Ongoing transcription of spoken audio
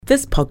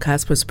This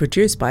podcast was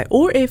produced by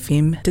OAR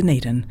FM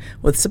Dunedin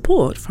with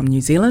support from New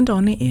Zealand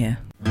On the Air.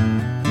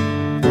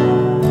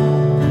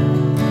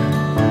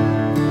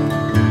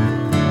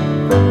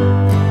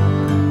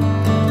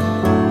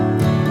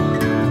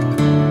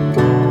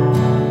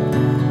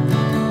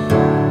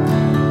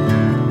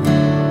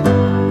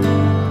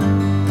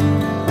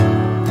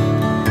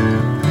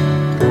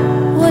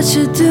 What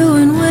you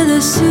doing with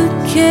a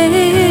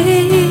suitcase?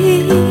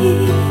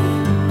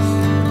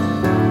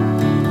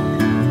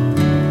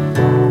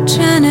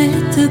 Trying to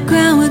hit the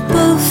ground with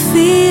both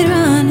feet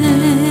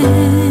running.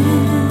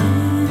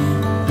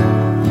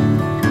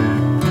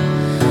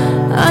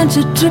 Aren't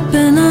you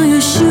tripping on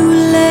your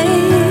shoelace?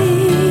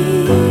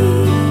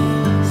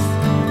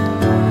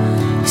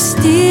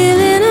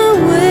 Stealing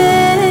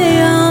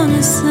away on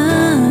a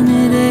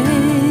sunny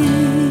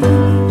day.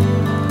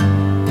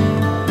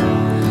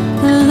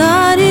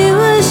 Lord, you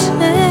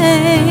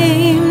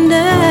ashamed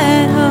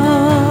at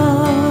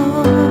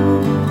all.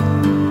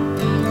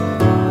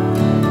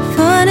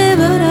 Funny,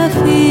 but I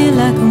feel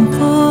like I'm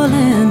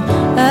falling.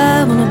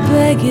 I wanna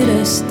beg you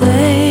to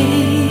stay.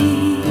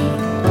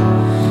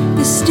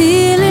 You're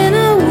stealing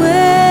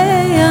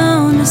away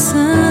on a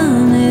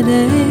sunny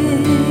day.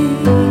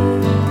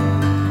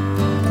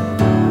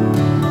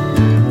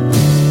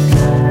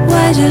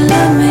 Why'd you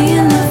love me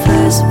in the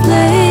first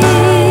place?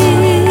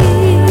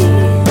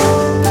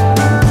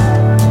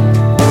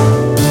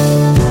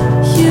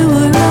 You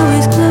were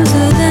always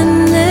closer than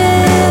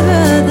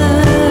ever.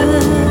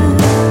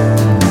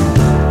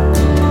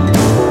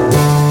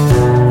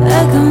 I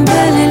can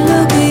barely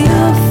look at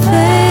your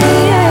face.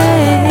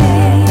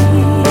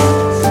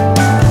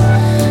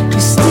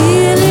 You're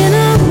stealing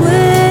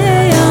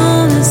away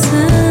on a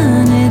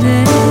sunny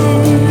day.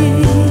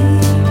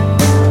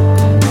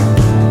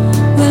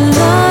 Well,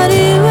 Lord,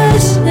 you were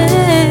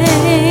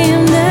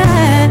ashamed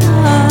at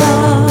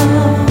all.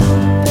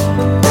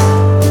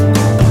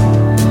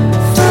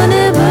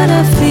 Funny, but I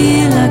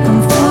feel like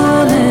I'm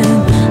falling.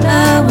 I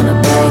wanna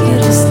beg you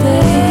to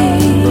stay.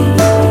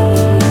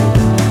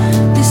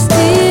 You're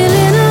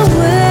stealing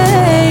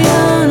away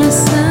on a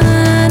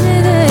sunny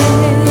day.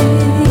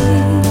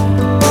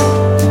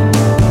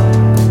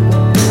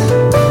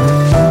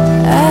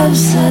 I've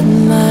said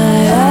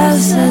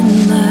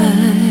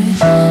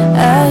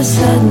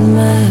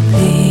my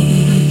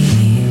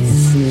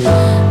piece.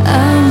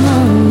 I'm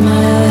on my,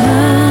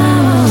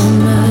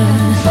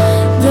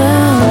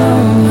 down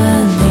on my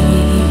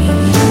knees.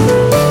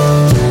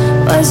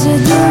 What you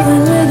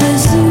doing with a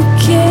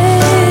suitcase?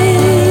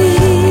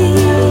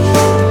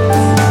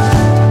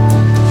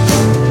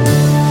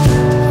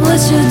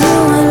 What you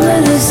doing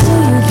with a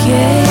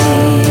suitcase?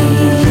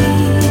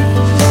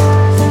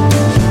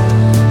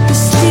 You're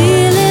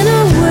stealing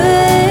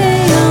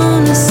away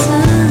on a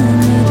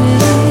sunny day.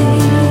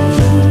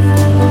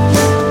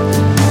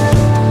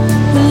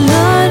 But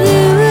Lord,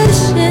 you were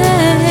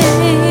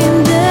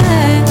ashamed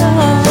at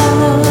all.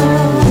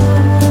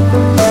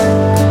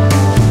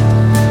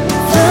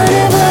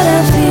 Funny, but I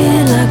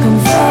feel like I'm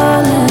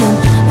falling.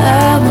 I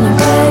wanna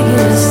beg you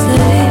to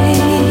stay.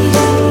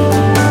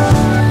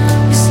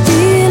 You're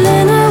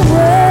stealing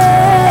away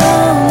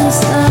on a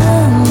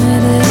sunny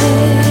day.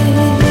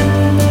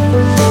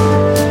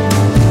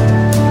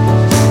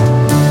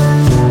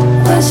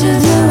 What you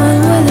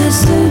doing with a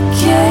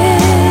suitcase?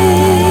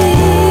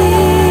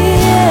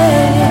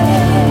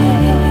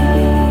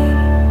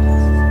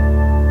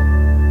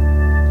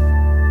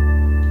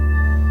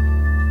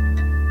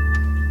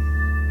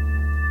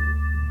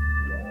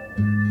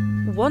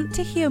 Want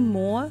to hear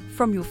more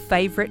from your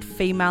favourite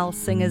female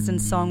singers and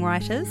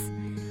songwriters?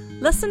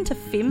 Listen to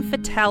Femme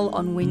Fatale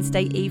on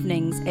Wednesday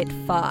evenings at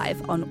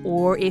 5 on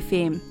OAR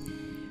FM.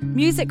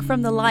 Music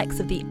from the likes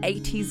of the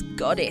 80s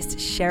goddess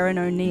Sharon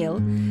O'Neill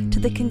to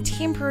the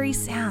contemporary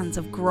sounds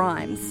of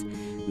Grimes.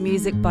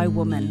 Music by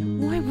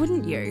women, why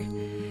wouldn't you?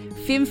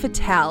 Femme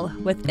Fatale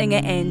with Inga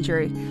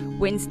Andrew,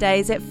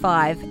 Wednesdays at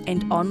 5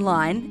 and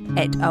online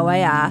at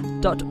oar.org.nz.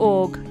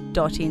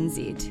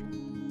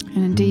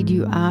 And indeed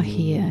you are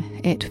here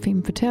at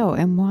Femme Fatale,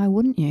 and why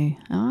wouldn't you?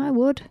 I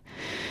would.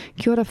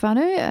 Kia ora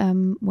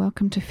whānau,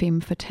 welcome to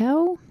Femme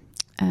Fatale.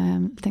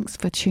 Thanks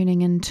for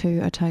tuning in to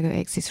Otago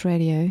Access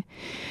Radio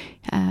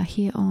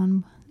here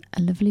on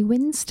a lovely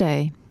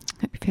Wednesday.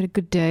 Hope you've had a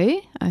good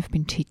day. I've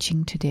been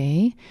teaching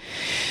today.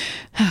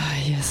 Oh,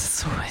 yes,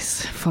 it's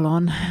always full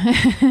on.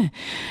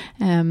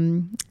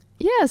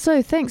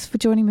 So thanks for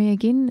joining me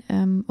again.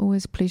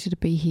 Always a pleasure to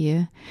be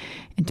here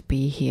and to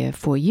be here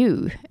for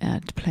you,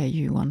 to play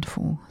you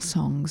wonderful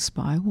songs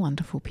by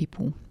wonderful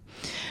people.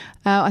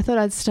 I thought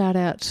I'd start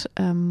out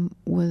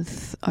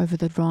with Over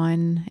the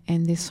Rhine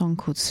and their song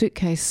called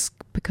Suitcase,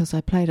 because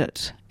I played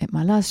it at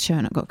my last show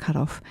and it got cut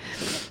off.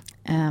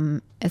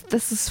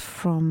 This is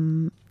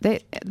from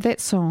that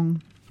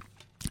song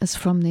is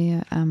from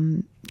their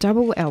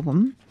double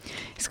album.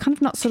 It's kind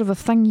of not sort of a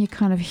thing you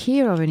kind of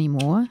hear of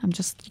anymore.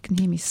 You can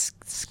hear me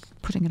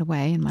putting it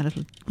away in my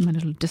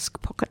little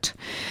disc pocket.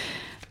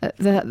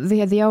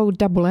 The old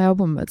double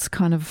album, it's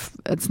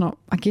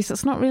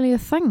not really a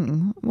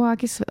thing. Well, I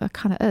guess it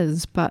kind of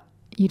is, but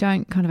you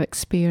don't kind of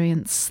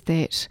experience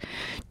that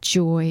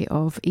joy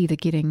of either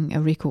getting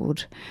a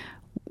record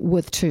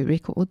with 2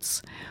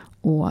 records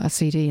or a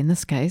CD in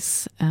this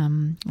case,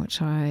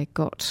 which I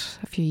got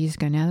a few years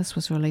ago now. This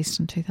was released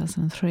in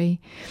 2003.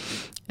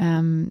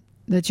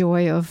 The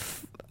joy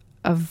of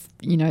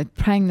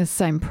paying the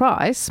same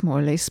price, more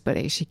or less, but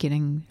actually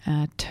getting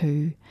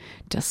 2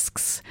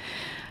 discs.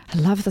 I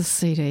love this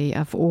CD.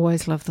 I've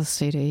always loved this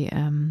CD.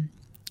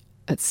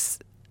 It's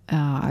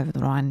Over the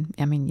Rhine.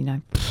 I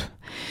mean,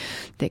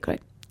 they're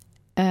great.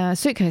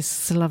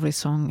 Suitcase is a lovely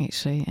song,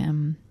 actually.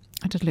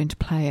 I did learn to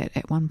play it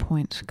at one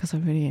point because I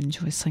really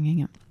enjoy singing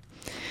it.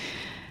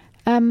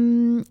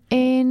 And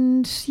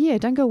yeah,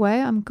 don't go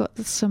away. I've got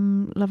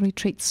some lovely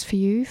treats for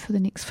you for the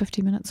next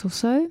 50 minutes or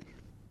so.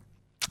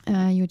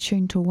 You're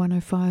tuned to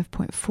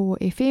 105.4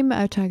 FM,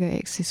 Otago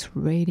Access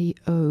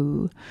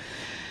Radio.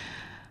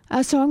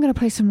 So I'm going to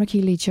play some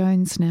Rickie Lee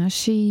Jones now.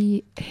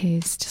 She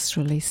has just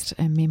released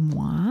a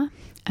memoir,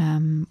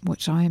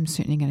 which I am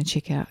certainly going to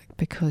check out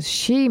because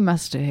she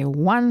must have had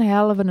one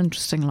hell of an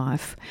interesting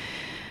life.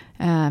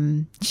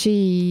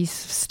 She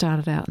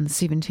started out in the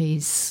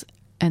 70s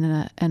in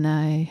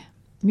a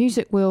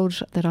music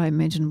world that I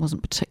imagine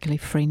wasn't particularly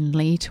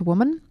friendly to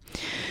women.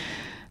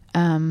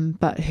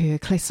 But her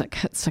classic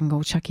hit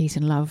single, Chucky's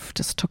in Love,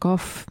 just took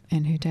off,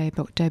 and her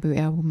debut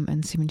album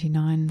in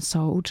 79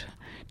 sold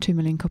 2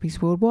 million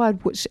copies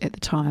worldwide, which at the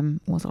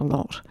time was a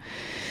lot.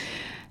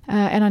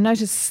 And I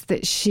noticed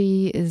that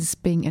she is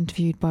being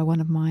interviewed by one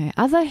of my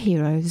other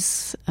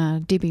heroes,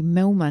 Debbie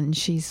Millman.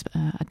 She's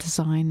a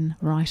design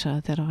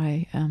writer that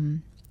I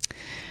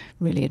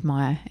really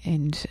admire,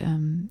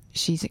 and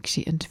she's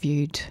actually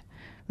interviewed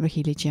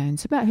Rickie Lee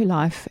Jones about her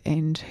life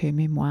and her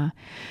memoir.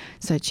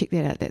 So check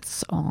that out.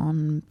 That's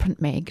on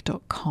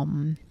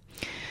printmag.com.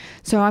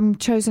 So I'm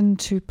chosen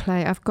to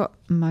play, I've got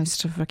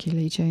most of Rickie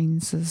Lee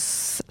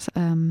Jones's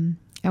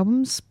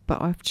albums,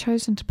 but I've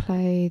chosen to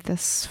play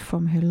this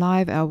from her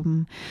live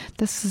album.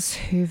 This is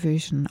her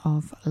version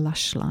of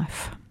Lush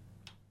Life.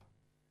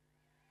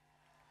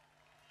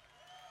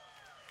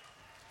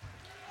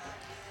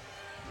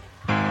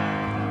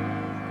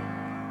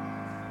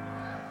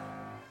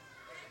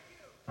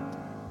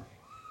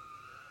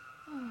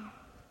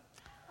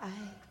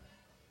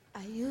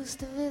 I used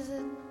to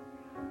visit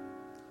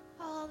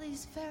all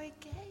these very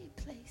gay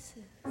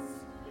places,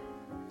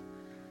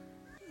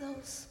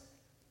 those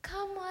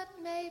come what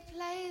may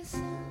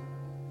places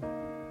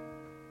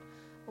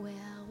where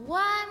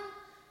one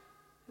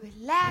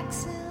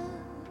relaxes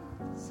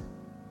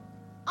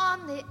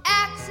on the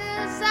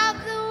axis of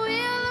the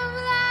wheel of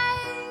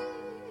life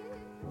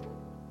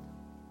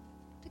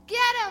to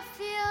get a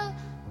feel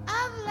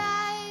of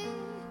life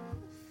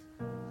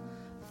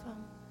from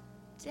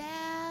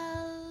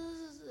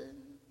jazz and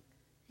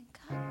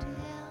cocktails.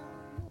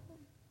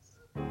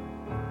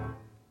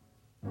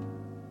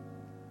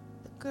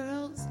 The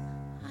girls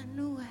I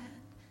knew had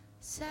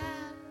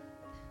sad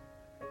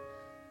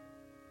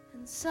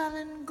and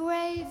sullen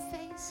gray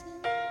faces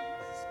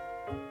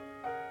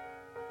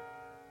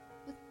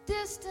with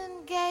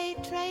distant gay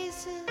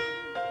traces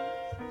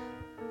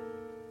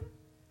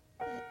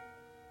that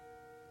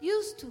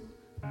used to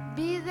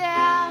be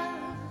there.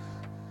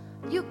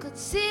 You could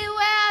see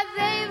where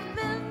they've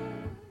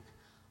been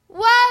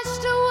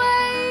washed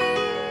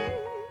away.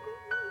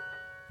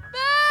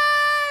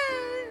 But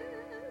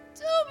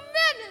 2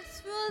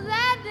 minutes for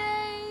that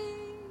day,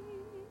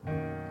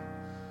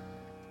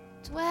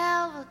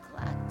 12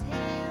 o'clock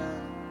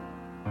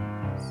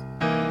tales.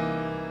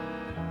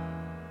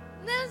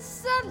 Then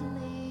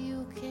suddenly you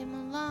came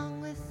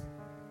along with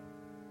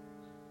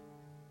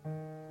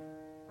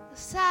the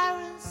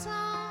siren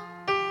song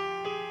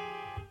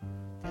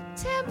that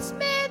tempts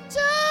me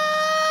to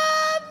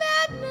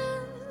madness.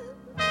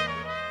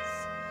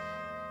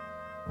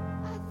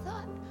 I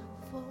thought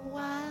for a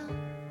while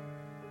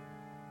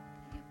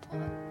that your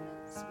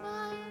poignant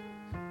smile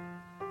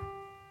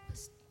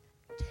was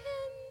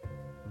tinged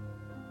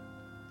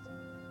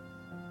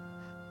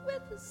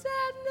with the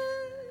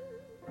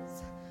sadness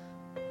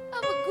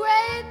of a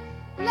great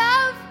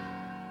love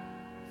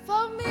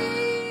for me.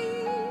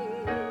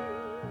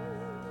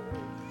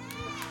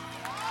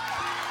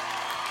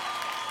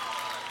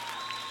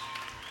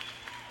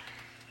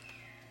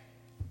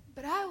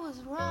 But I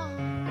was wrong.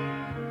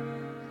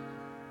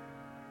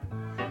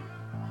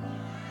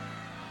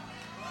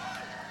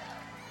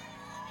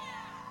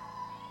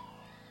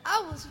 I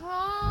was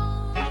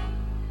wrong.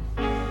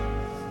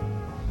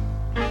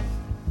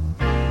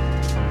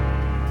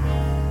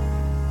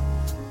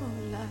 Oh,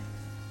 life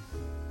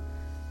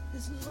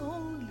is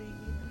lonely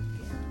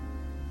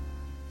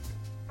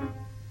again.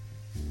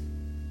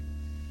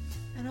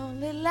 And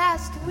only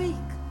last week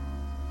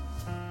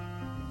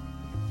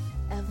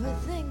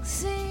everything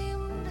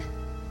seemed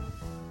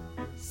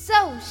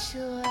so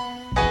sure.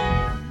 Oh,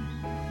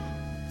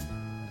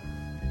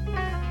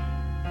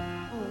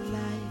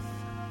 life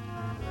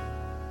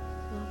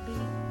will be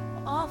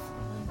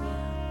awful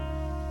again,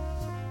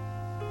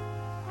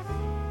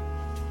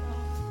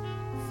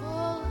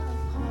 full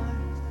of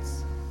hearts,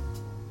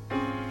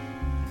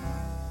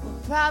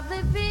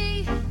 probably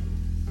be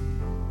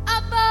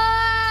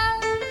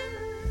above.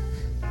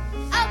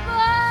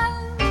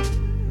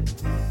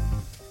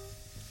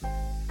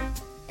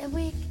 A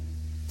week,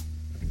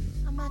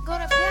 I might go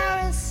to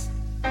Paris,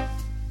 at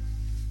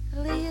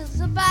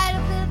least a bite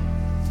of it.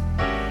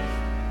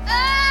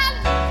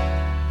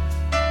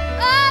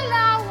 All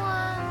I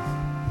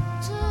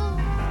want to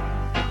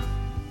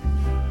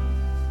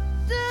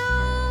do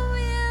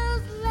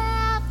is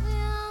laugh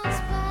in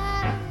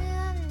spite of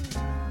it.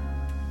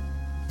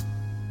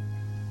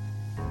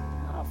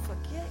 I'll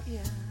forget you,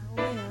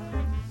 I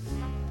will.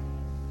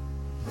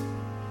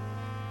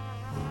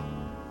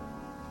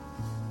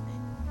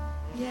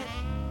 Yet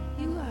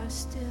you are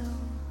still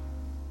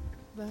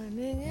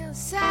burning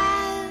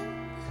inside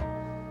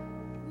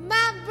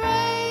my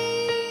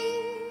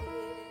brain.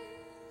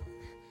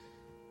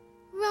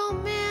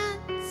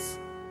 Romance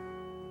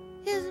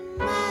is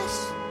mush,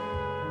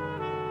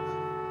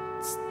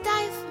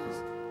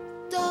 stifles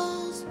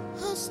those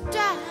who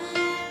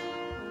strive.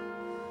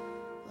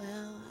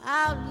 Well,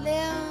 I'll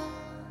live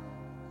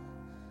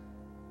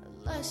a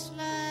lush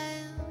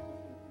life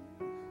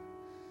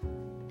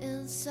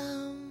in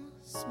some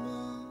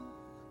small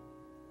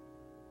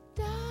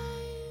dive,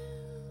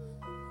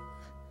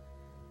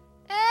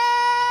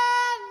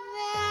 and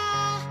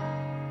there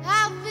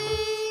I'll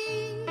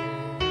be.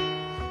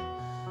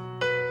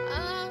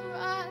 I'll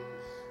run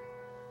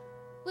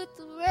with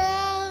the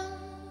rest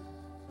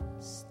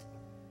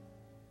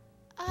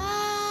of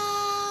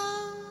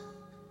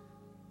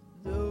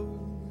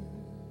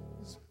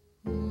those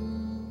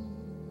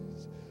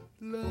whose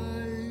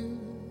lives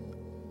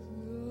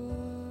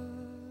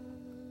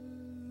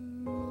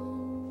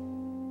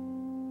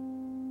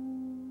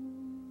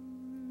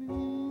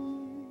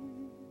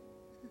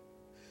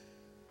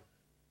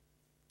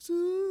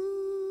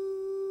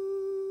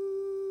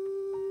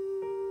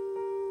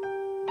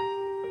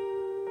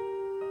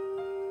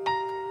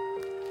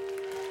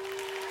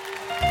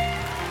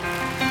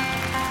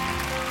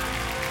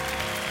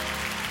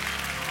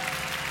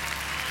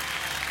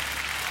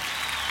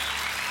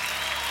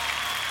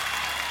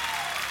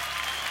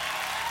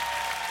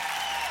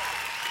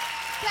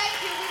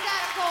Thank you, we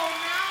gotta go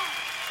now.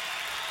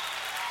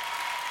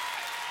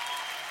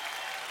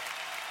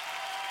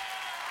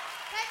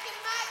 Thank you,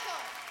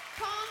 Michael.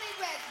 Call me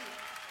Reggie.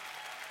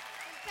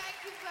 And thank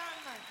you very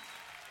much.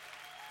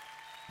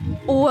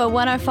 Or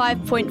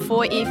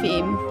 105.4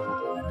 FM.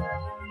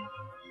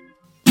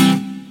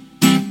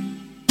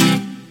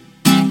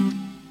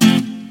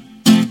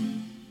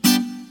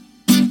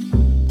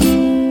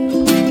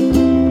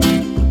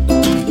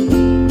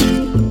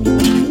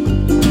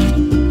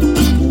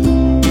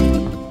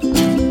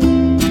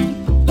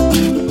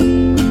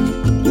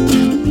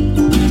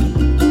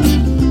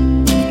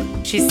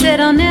 She said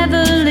I'll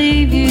never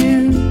leave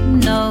you,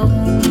 no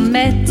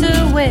matter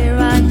where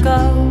I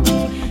go.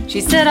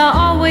 She said I'll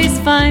always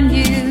find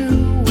you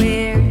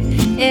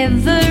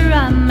wherever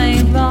I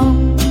may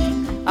roam.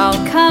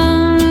 I'll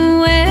come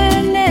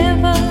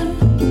whenever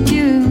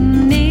you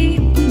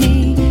need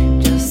me.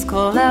 Just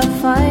call out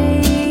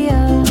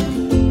fire,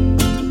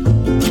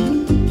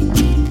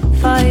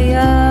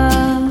 fire.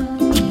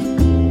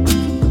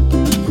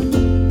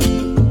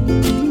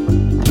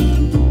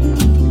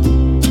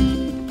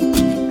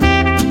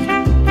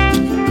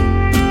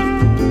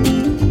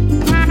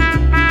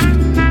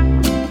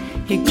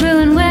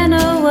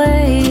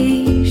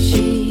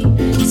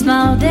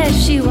 Smiled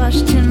as she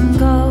watched him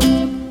go.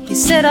 He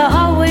said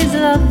I always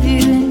love you,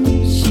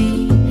 and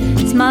she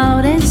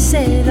smiled and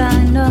said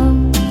I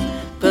know.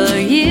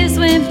 But years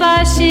went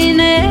by, she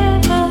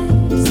never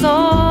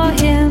saw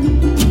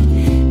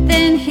him.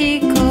 Then he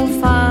called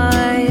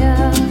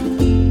fire,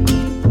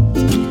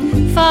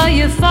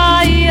 fire,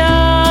 fire.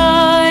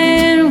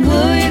 And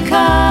will you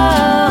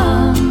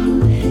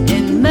come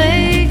and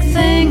make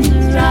things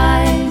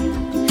right?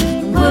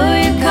 Will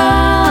you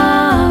come?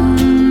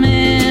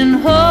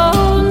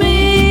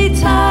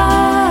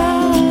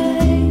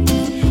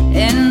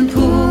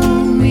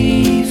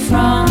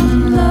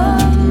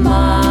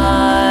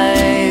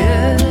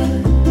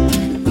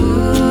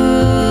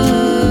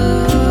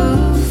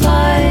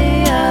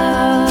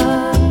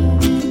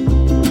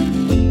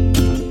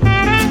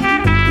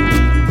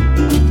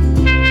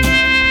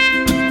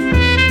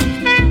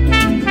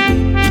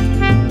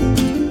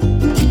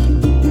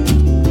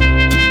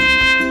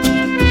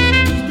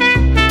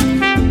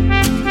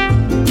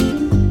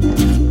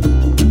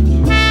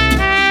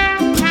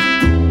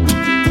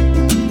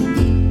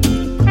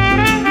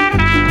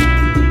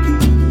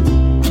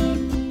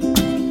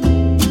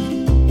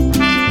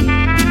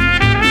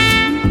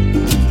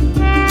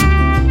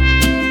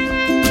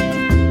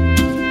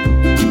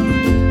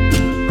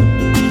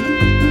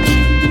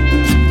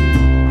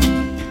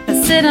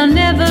 I'll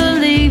never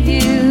leave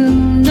you,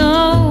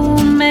 no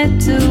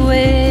matter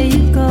where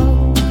you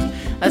go.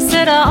 I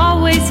said I'll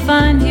always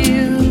find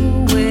you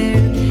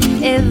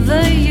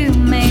wherever you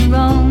may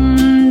roam.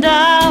 And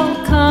I'll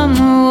come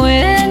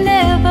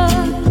whenever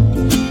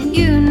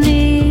you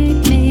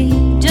need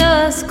me.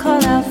 Just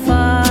call out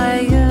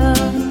fire,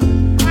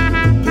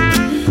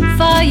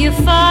 fire.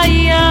 you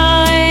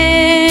fire,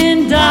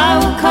 and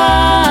I'll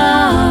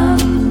come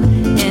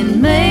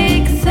and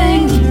make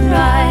things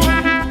right,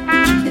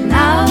 and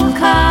I'll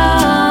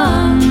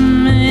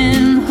come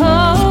and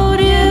hold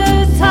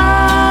you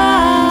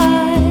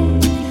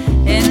tight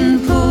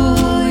and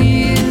pull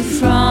you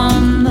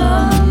from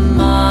the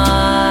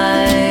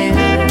mire.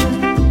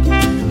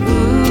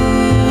 Ooh,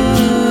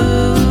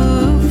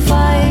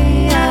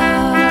 fire.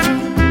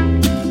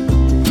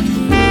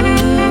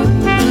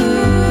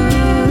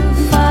 Ooh,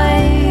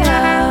 fire.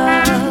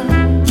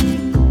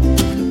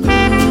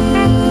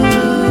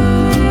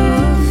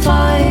 Ooh,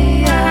 fire.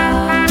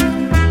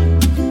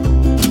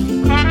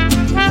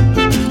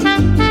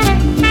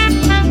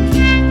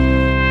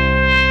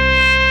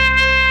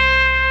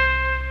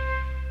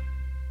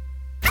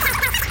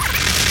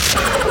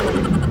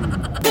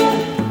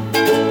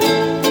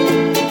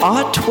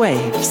 Art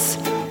Waves,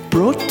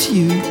 brought to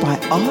you by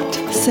Art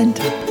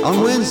Centre.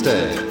 On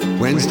Wednesday.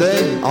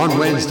 On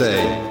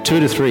Wednesday. 2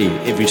 to 3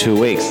 every 2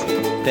 weeks.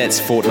 That's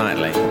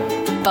fortnightly.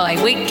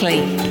 Bi-weekly.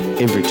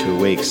 Every 2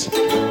 weeks.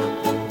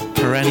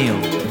 Perennial.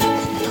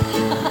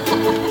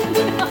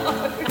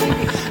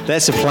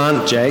 That's a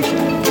plant, Jake.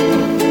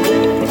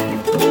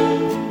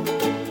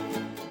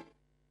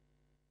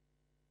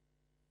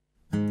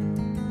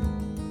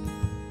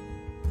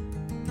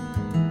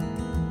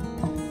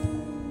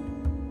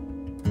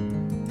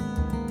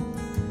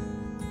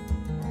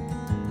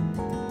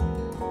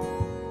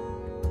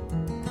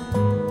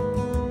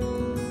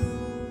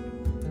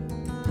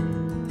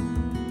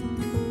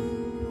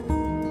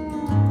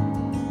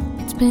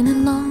 It's been a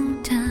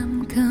long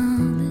time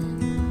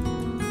coming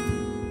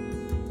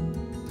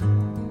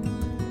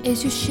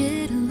as you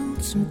shed a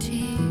lonesome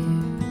tear.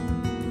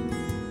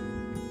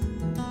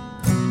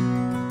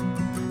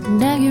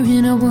 Now you're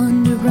in a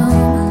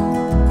wonderland.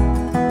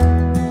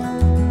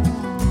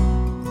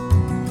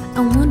 I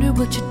wonder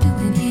what you're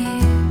doing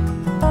here.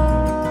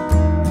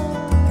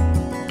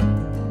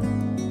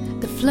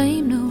 The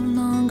flame no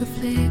longer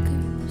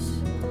flickers.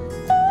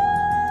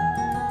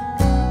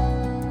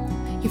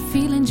 You're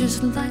feeling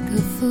just like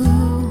a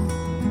fool.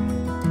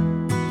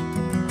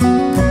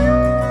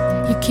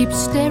 You keep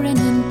staring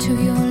into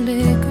your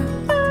liquor,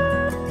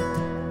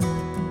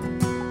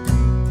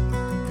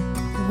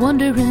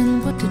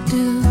 wondering what to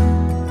do.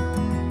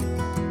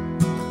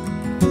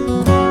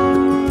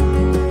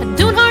 I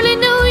don't hardly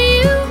know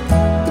you,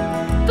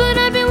 but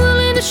I'd be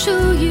willing to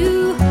show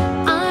you.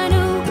 I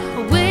know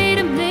a way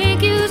to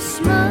make you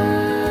smile.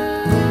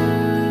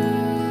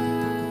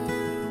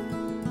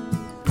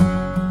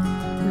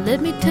 Let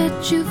me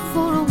touch you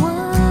for a while.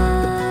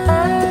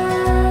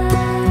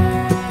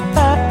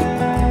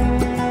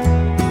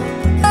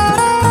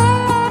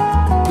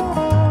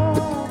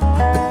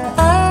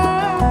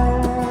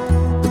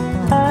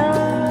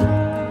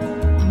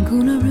 I'm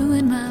gonna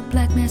ruin my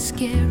black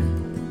mascara.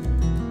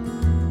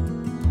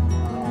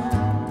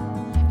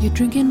 You're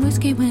drinking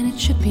whiskey when it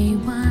should be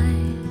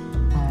wine.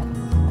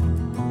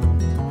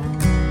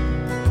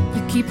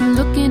 You keep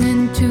looking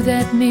into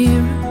that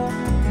mirror,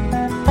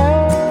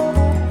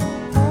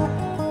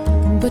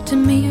 but to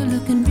me you're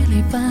looking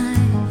really fine.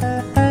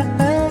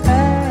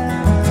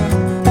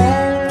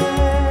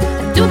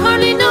 I don't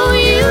hardly know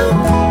you,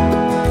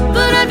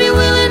 but I'd be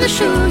willing to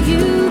show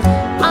you.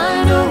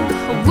 I know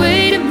a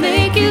way to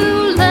make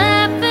you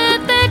laugh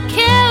at that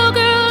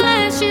cowgirl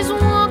as she's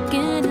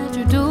walking at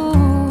your door.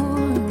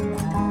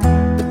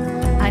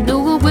 I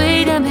know a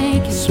way to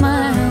make you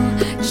smile.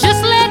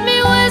 Just let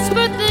me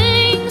whisper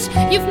things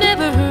you've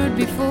never heard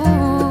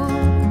before.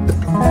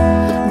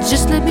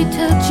 Just let me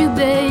touch you,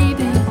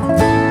 baby.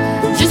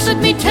 Just let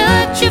me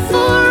touch you for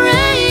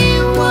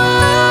a while.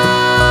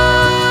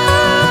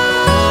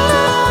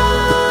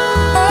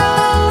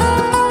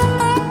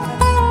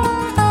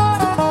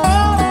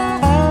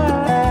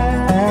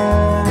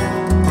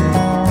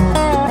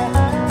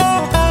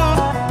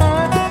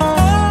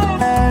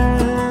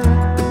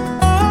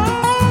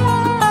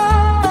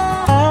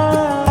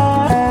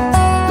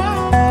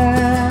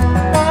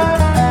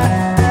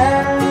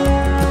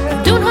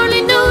 I don't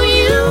hardly know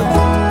you,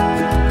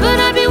 but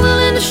I'd be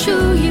willing to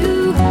show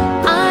you.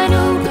 I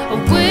know a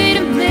way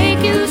to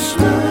make you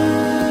smile.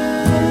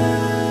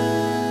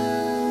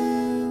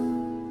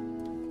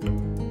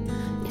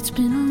 It's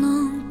been a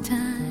long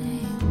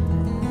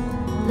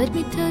time. Let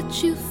me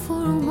touch you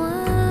for a while.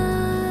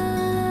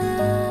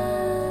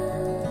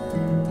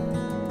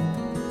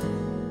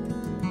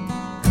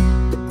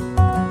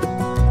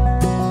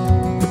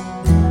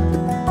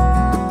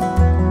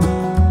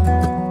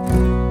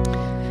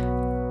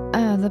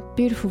 The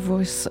beautiful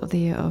voice of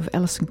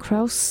Alison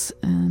Krauss.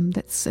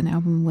 That's an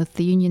album with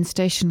the Union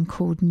Station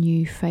called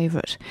New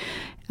Favourite.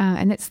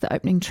 And that's the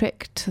opening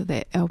track to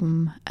that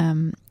album.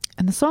 And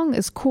the song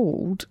is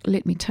called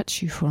Let Me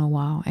Touch You for a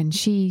While. And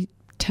she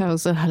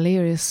tells a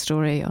hilarious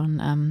story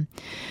on...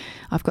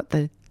 I've got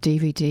the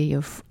DVD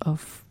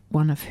of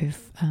one of her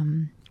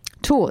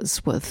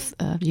tours with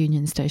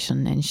Union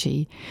Station, and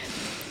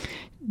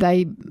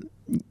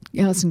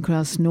Alison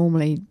Krauss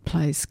normally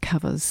plays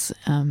covers,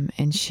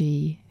 and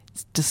she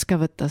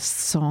discovered this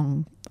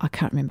song. I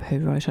can't remember who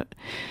wrote it,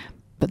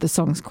 but the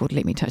song's called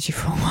Let Me Touch You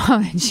for a While,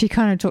 and she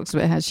kind of talks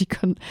about how she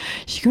couldn't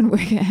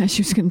work out how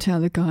she was going to tell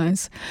the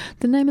guys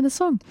the name of the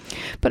song.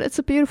 But it's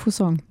a beautiful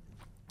song.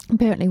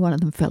 Apparently one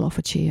of them fell off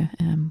a chair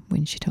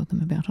when she told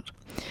them about it.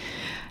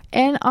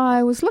 And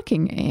I was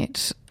looking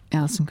at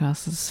Alison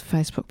Krauss's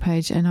Facebook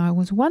page, and I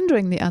was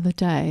wondering the other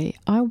day,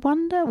 I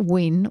wonder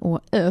when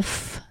or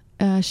if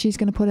she's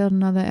going to put out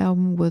another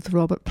album with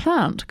Robert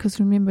Plant, because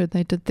remember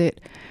they did that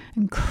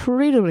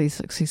incredibly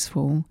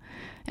successful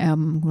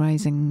album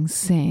Raising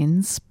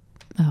Sands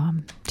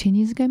 10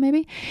 years ago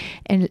maybe,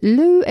 and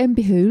lo and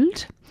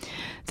behold,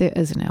 there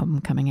is an album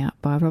coming out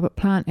by Robert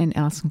Plant and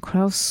Alison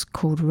Krauss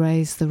called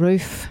Raise the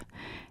Roof,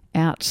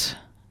 out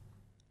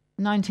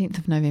 19th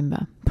of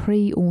November.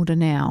 Pre-order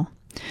now.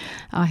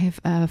 I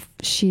have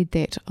shared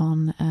that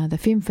on the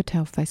Femme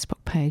Fatale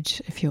Facebook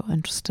page if you're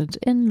interested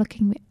in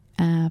looking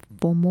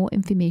for more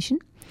information.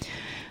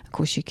 Of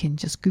course, you can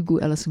just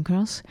Google Alison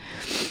Krauss.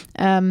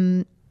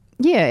 And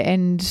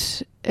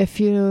if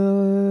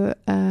you're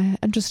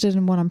interested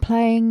in what I'm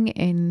playing,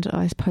 and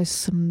I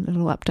post some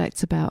little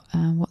updates about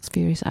what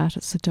various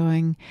artists are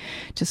doing,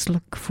 just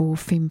look for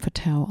Femme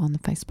Fatale on the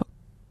Facebook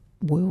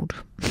world.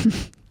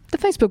 The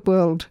Facebook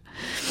world.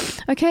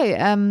 Okay,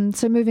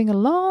 so moving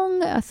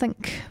along, I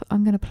think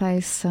I'm going to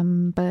play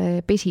some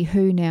Betty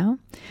Who now,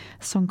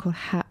 a song called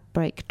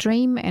Heartbreak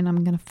Dream, and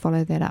I'm going to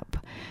follow that up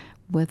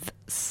with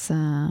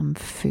some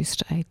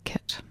First Aid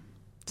Kit.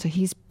 So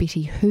here's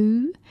Betty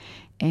Who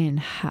and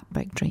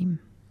Heartbreak Dream.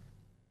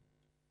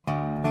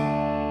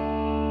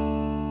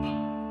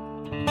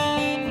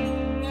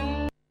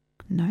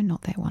 No,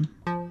 not that one.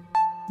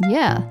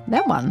 Yeah,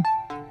 that one.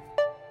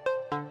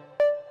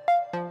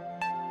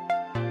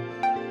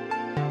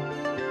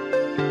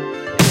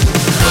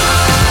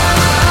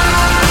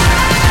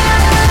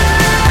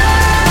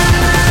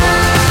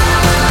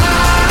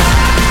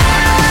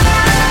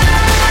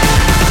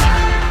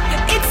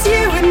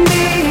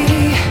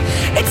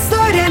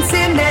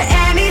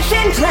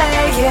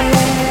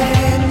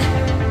 Playing.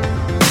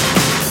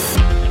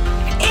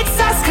 It's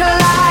us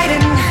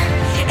colliding.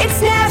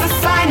 It's never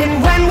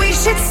finding when we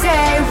should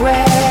say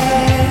when.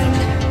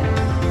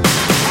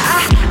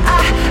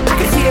 I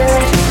can feel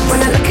it when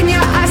I look in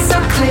your eyes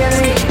so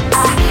clearly.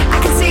 I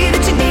can see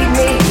that you need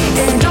me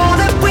and all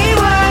that we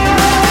were.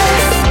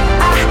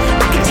 I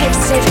can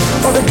taste it,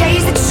 all the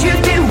days that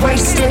you've been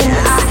wasting.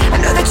 I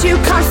know that you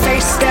can't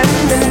face them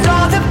and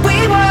all that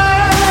we were.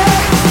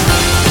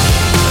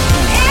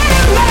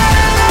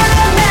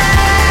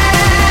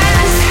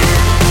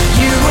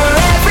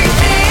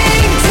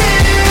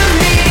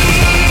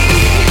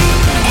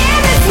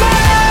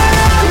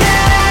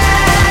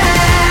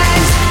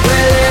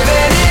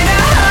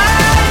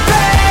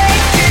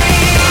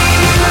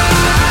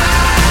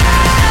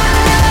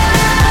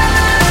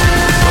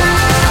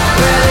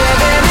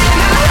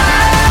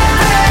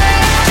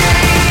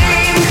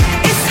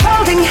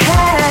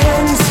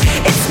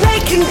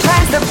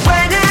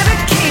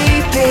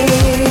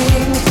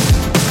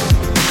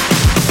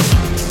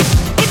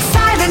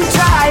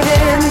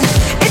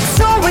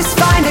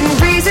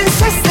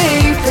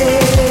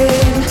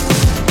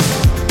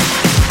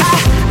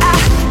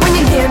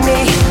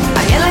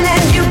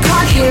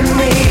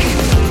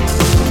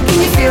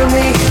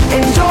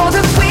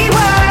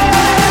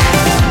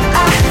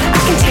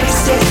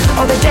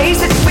 All the days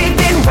that we've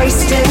been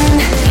wasting,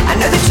 I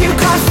know that you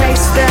can't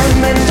face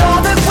them and all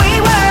that we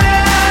were.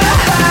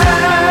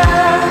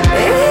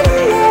 In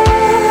a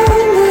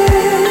moment,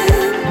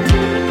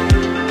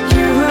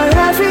 you were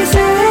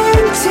everything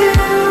to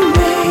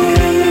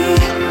me.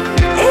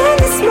 In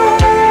this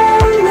moment,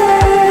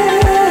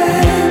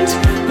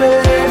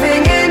 we're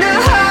living in a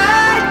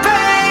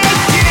heartbreak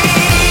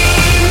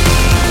dream.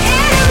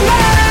 In a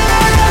moment,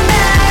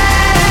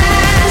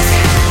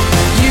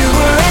 you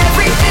were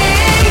everything.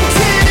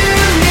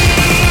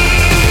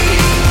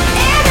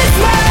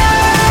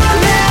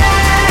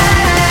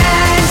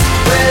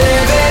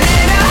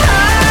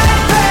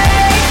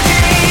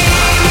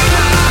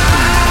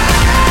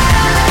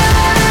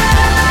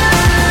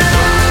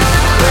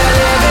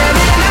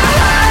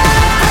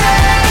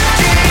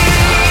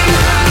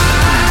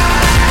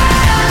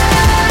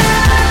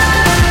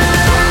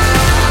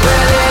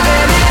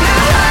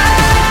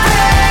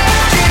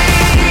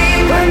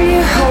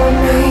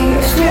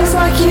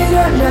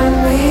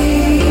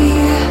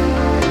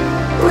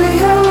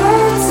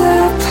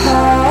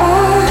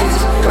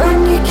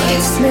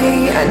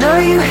 I know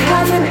you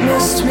haven't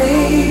missed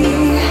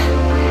me.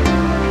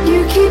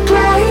 You keep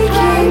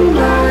breaking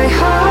my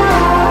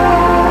heart.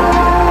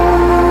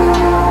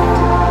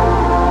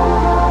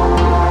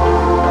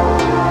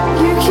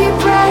 You keep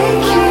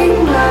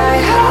breaking my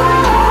heart.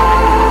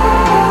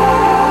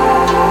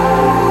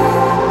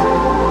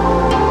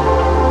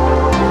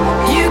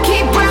 You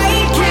keep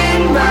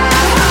breaking my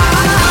heart.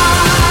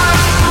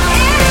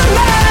 In a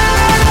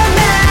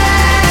moment,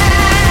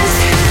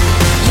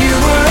 you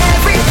were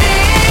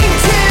everything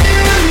to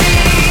me.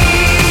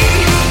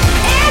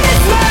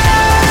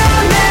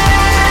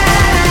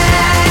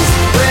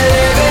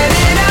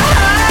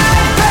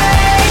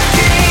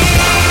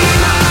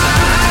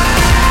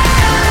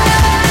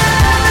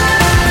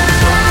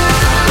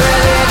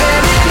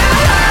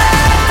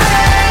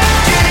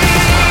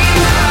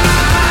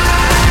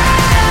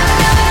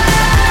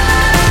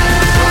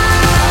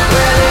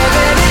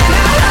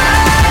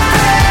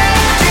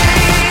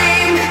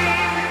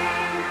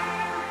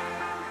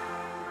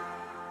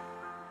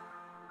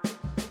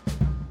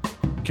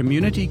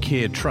 Community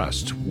Care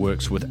Trust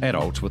works with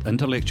adults with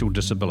intellectual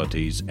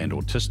disabilities and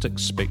autistic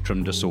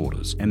spectrum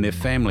disorders and their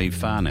family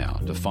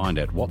whānau to find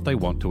out what they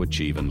want to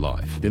achieve in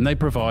life. Then they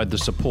provide the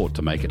support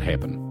to make it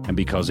happen. And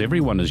because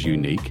everyone is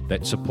unique,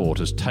 that support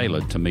is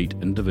tailored to meet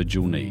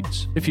individual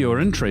needs. If you are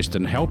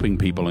interested in helping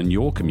people in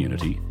your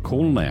community,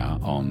 call now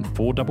on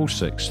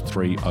 466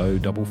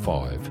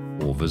 3055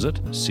 or visit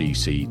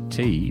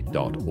cct.org.nz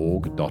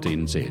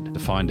to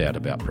find out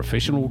about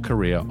professional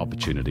career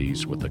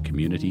opportunities with the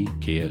Community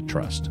Care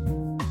Trust.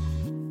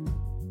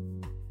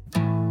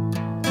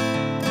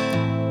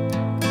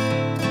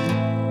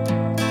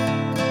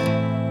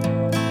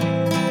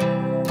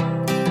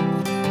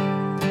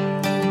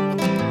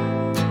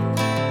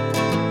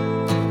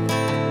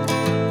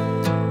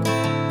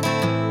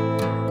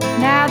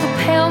 Now the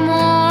pale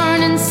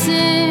morning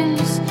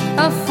sings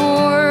of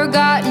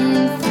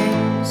forgotten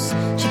things.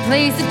 She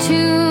plays the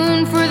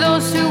tune for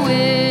those who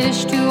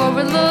wish to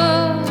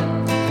overlook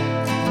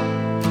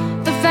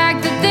the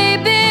fact that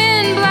they've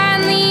been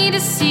blindly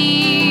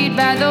deceived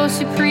by those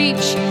who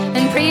preach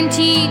and pray and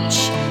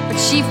teach. But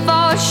she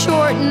falls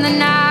short and the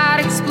night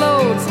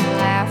explodes in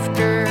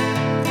laughter.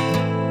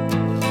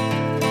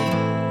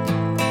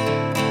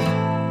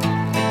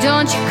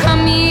 Don't you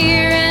come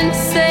here and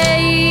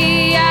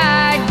say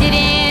I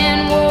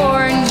didn't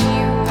warn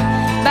you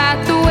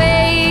about the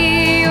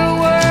way your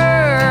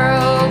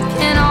world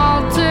can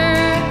alter.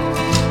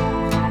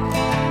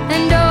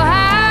 And oh,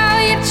 how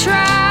you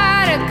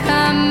try to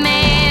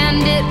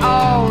command it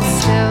all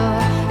still.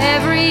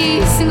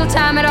 Every single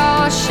time it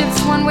all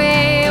shifts one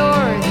way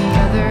or the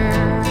other.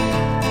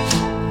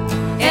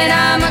 And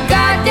I'm a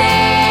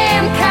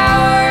goddamn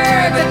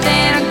coward, but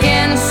then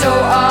again so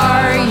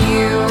are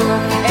you.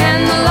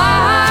 And the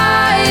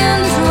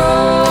lions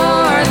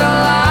roar,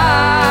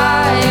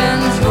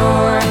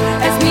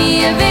 as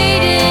me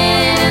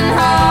evading and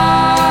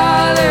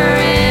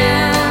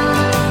hollering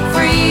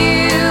for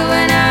you.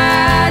 And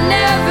I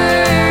never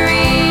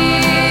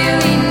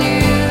really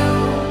knew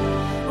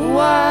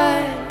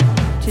what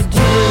to do.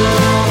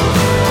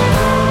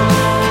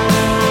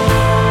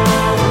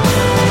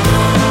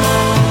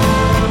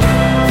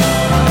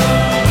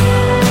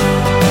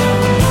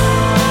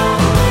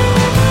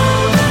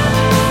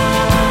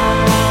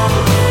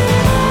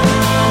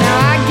 Now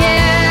I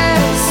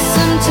guess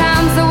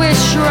sometimes I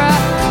wish you were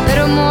a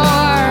little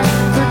more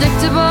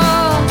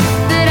predictable,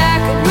 that I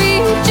could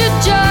read you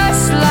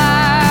just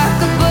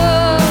like a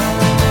book.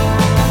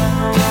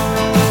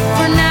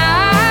 For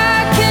now I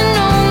can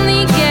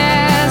only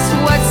guess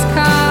what's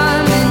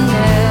coming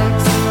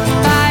next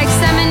by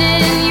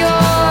examining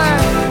your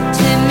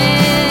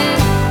timid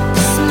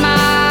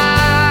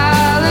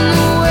smile and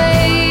the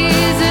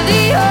ways of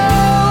the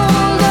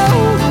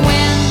old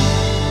wind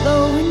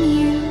blowing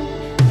you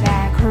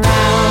back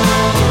round.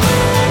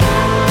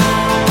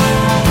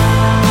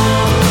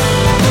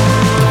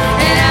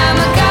 And I'm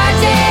a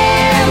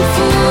goddamn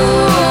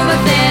fool,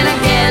 but then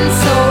again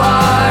so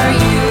are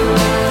you.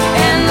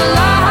 And the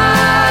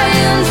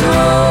lions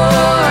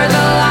roar,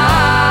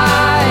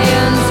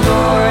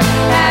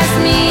 as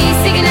me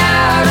seeking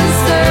out and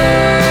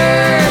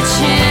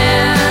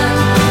searching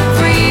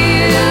for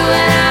you.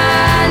 And I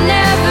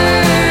never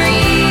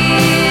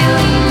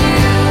really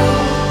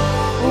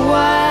knew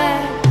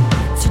what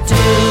to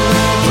do.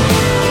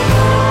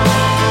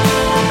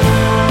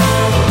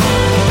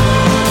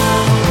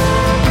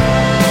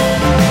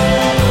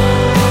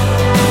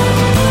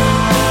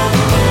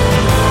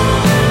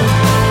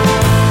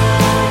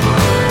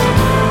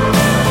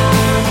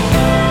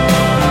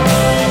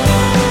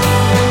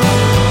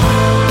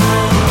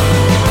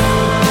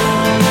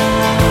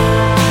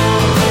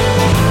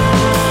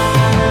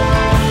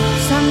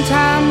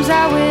 Sometimes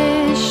I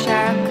wish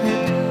I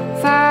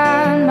could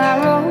find my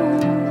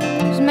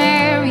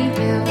Rosemary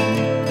Hill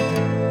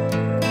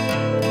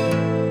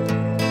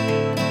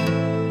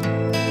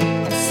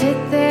and sit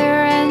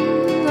there and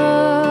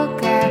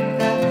look at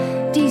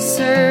the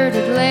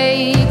deserted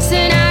lakes,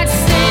 and I'd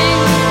sing.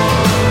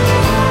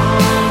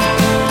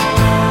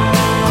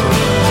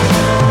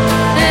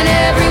 And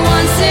every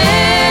once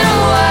in a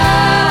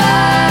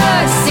while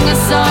I'd sing a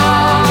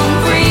song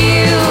for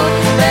you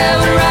that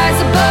would rise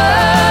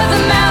above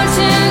the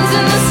mountains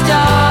and the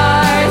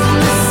stars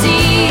and the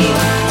sea.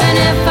 And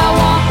if I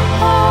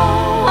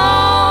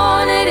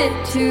wanted it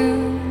to,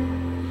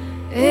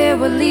 it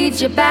would lead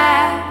you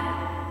back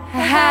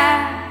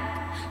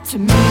to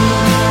me.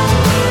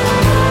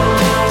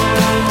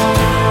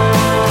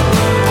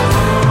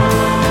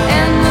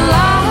 And the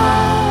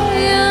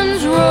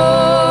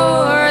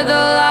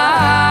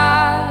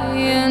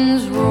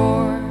lions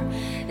roar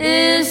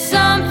is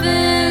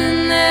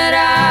something that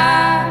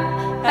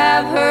I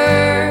have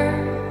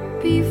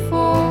heard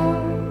before.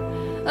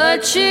 A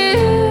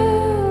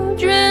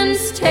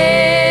children's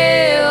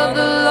tale,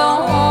 the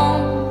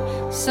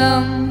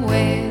lonesome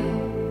wail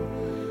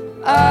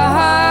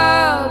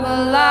of a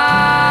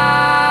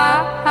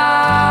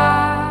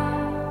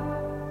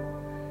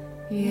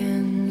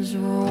lion's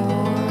roar.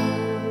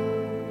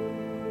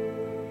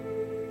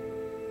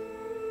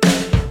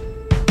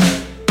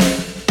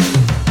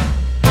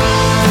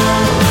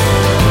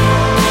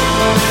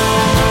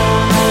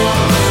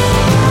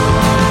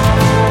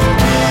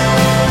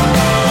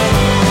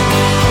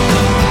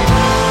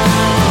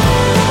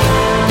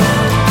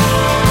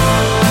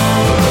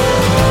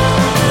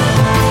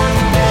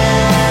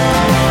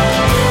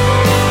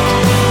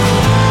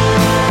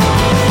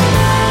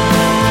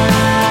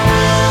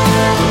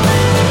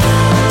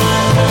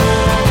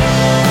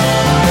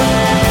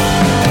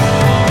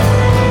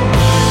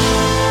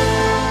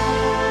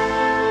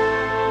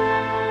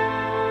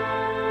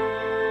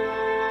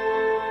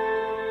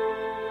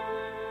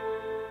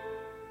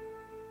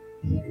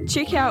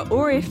 Check out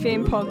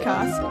ORFM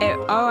podcast at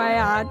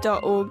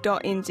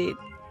oar.org.nz.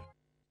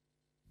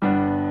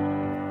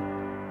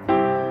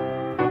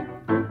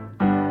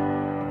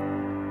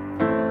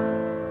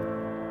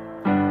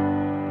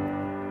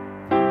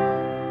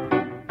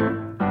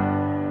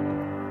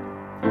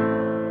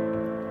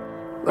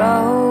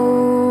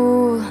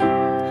 Roll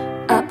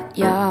up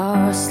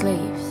your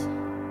sleeves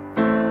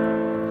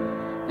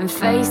and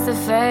face to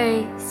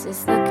face,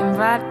 it's looking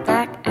right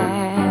back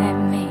at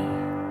me.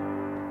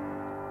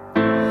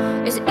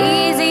 It's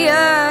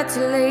easier to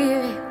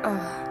leave it,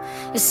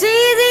 oh, it's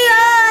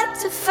easier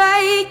to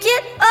fake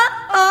it,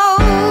 oh.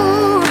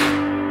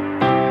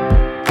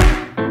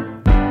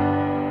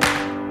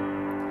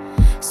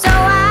 So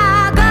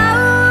I go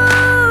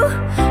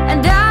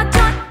and I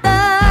talk the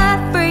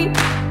free.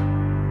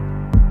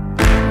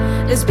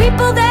 There's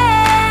people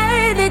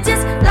there that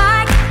just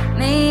like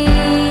me.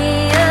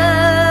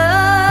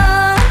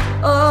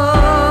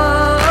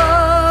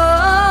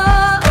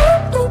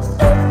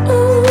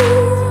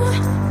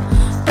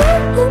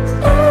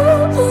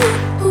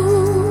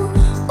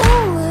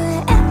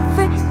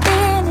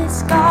 Everything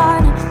is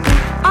gonna be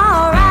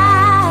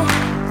alright.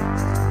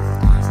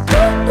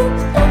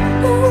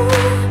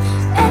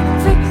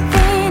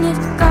 Everything is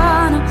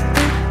gonna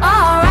be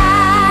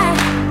alright.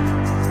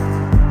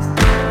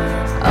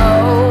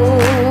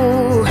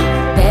 Oh,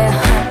 they're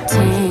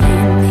hurting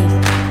me.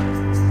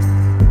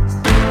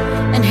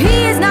 And he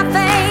is not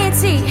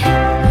fancy.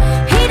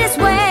 He just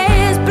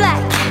wears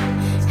black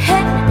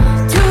head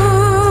to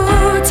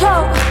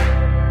toe.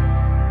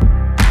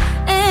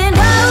 And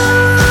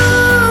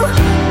oh,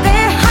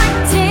 they're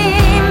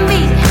hurting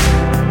me.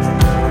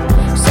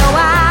 So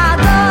I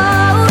go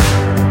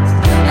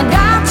and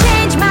I'll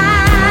change my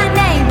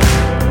name.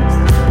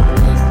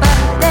 But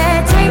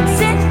they're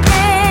chasing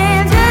them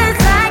just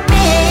like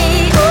me.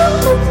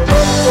 Everything is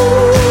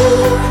gonna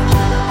be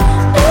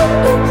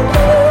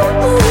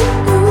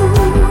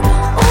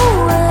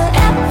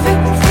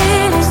alright.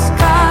 Everything is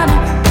gonna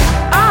be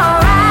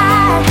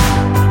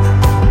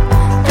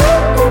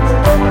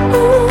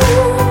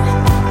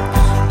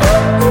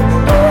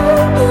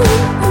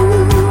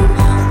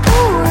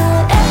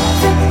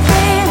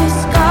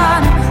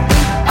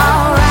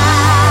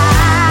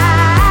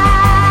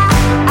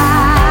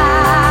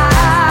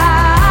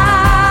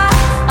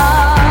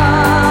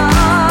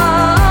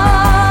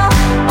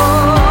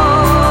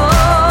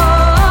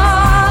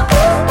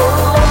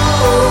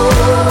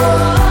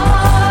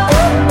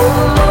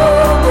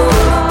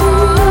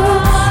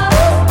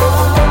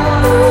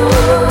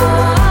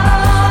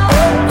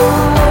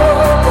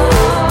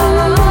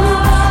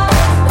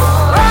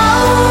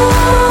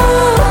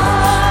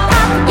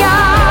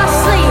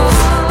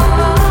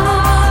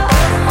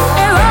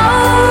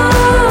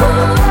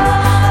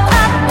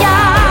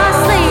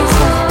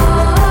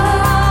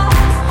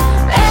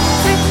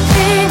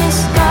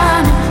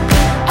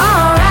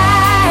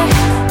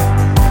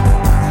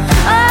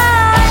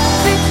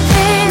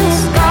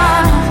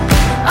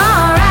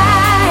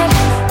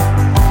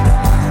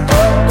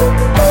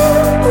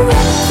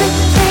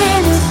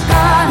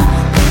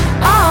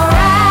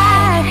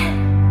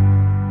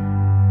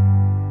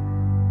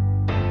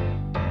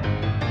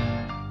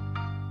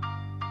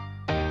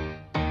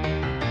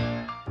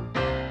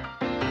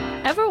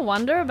Ever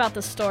wonder about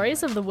the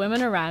stories of the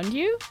women around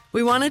you?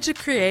 We wanted to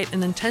create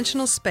an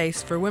intentional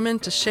space for women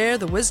to share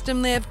the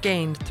wisdom they have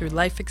gained through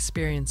life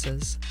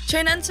experiences.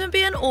 Tune in to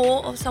be in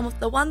awe of some of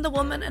the Wonder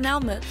Women in our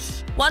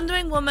midst.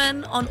 Wondering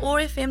Women on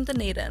ORFM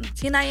Dunedin,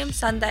 10 a.m.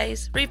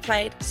 Sundays,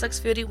 replayed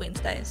 6:30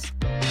 Wednesdays.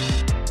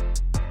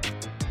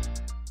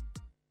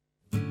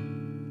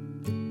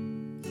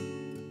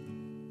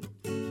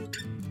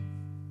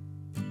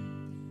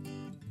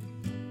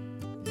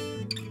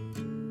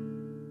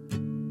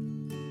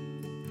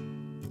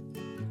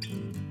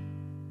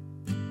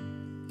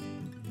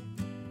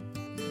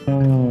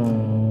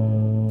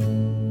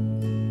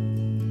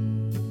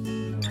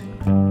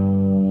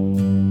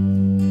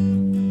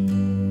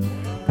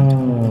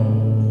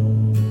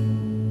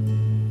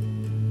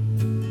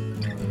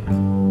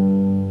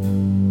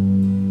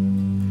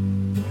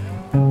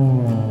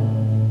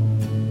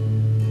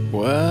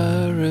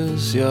 Where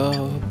is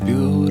your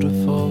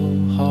beautiful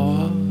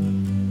heart?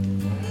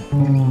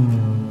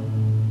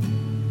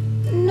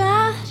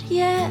 Not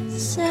yet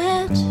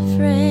set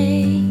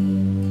free.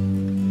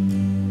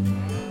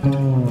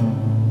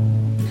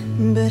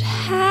 But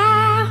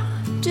how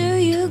do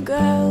you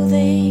go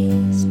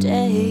these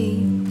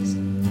days?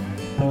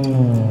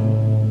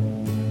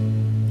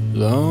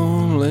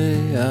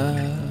 Lonely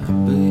I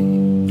be.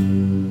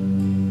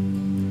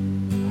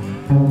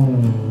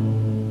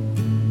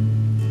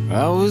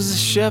 I was a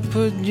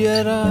shepherd,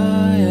 yet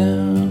I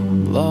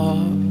am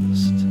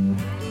lost.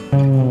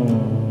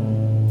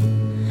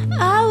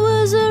 I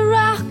was a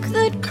rock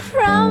that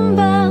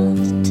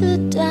crumbled to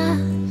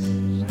dust.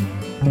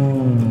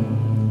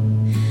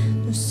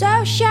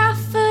 So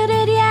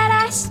sure-footed, yet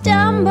I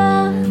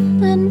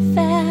stumbled and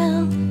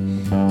fell.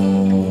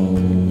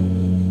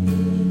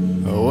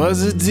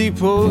 Was a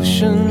deep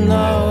ocean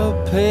or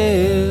a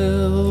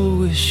pale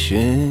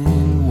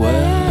wishing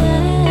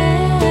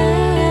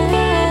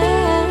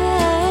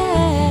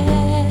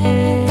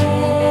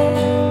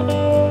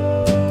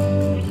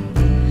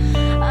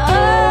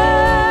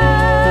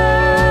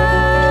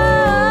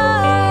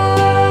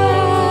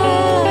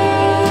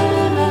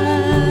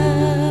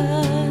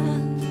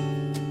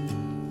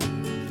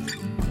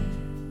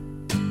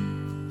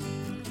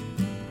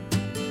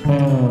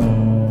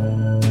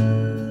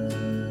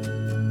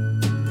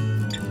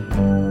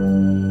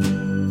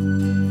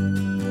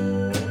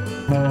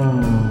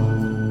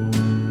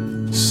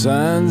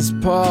Sands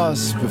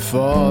pass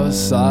before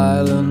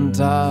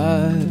silent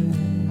eyes.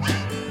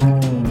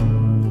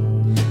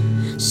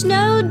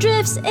 Snow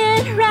drifts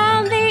in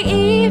round the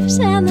eaves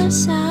and the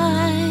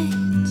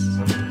sides.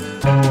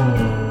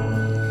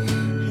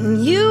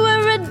 You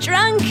were a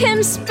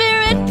drunken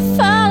spirit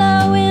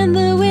following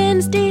the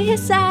wind's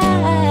desire.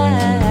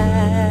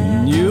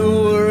 You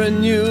were a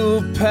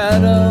new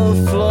petal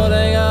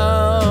floating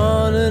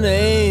on an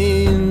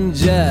angel's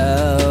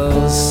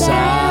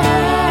side.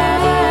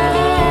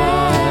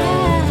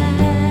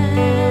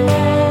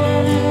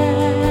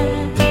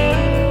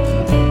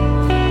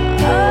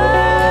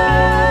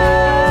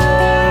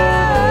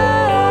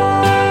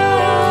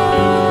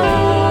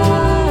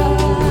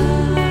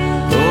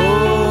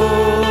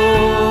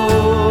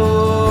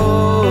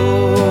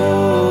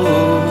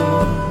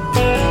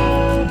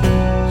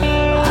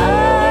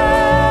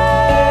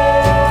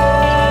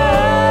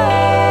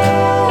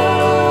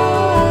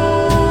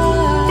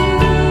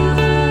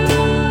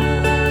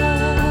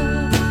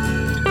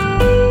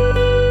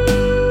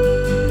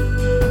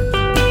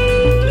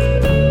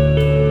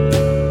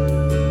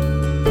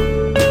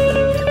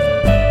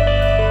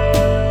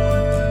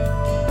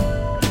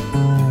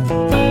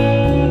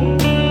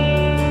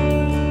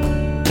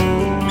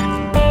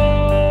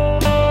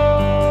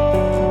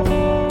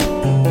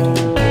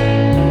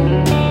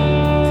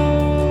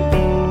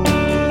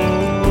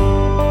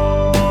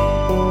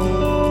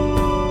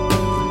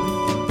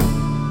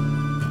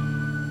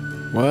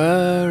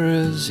 Where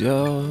is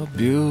your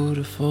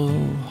beautiful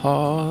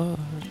heart?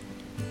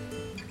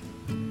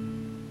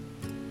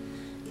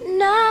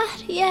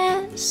 Not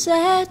yet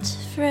set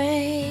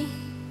free.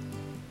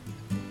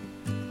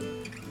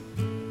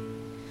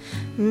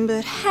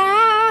 But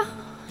how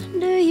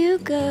do you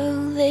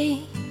go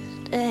these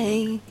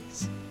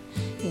days?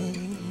 Yeah.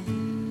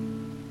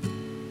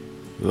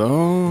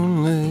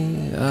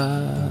 Lonely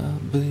I'll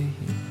be.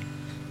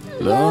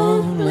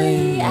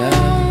 Lonely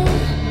I'll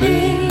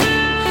be.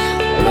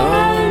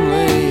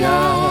 Lonely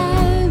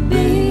I'll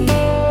be.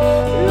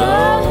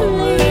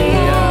 Lonely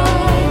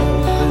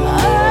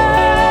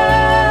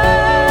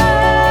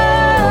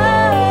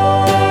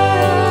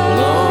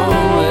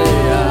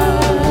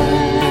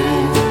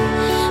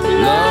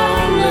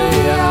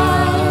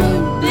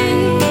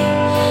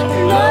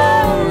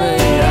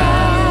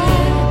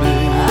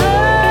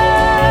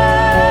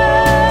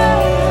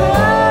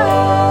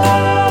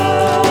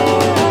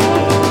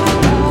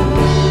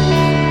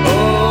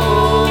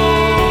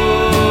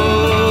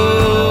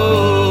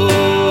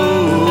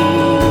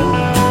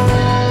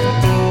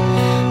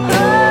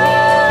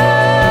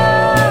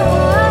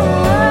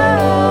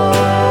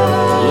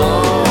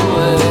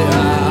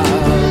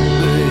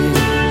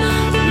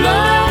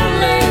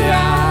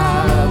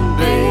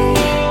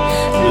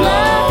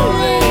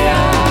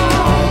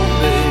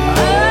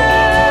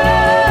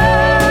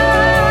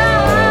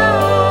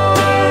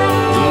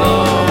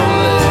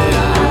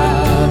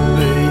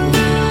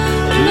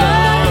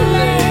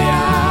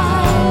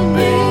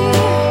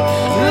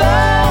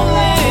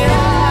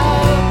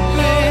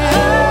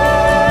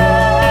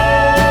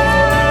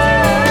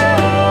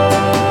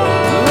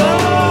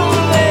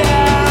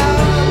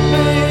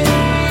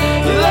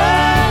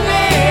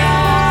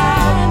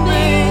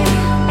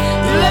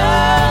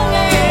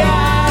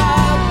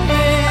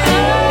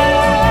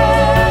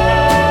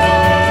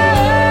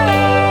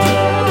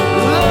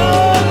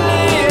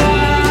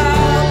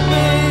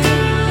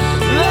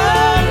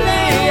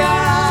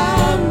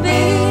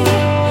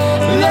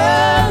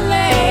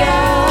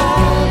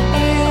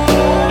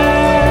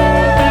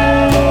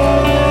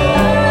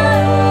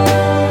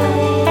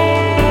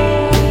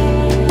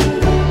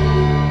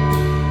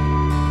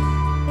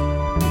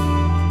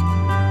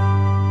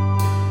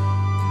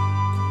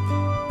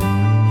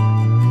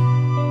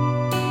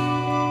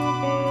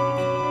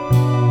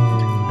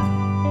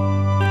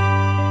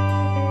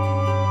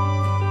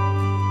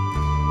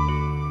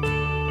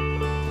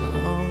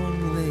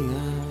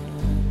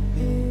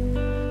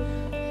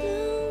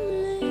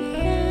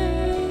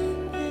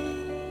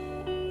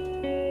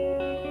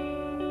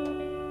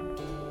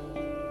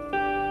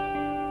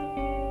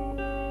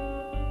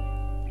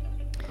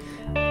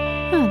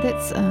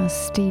That's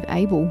Steve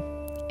Abel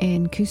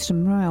and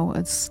Kirsten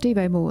Morrell. Steve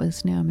Abel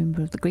is now a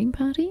member of the Green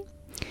Party,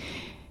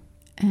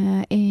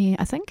 and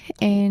I think,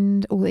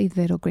 or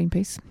either that or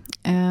Greenpeace.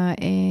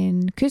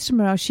 And Kirsten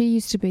Morrell, she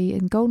used to be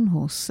in Golden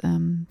Horse,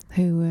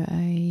 who were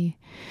a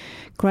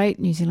great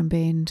New Zealand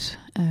band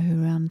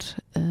around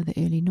the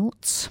early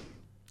noughts.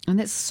 And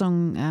that's a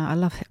song, I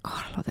love that.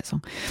 God, I love that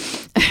song.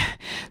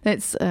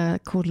 That's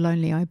called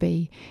Lonely I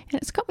Be.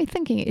 And it's got me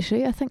thinking,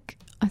 actually. I think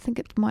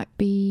it might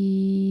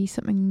be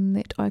something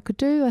that I could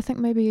do. I think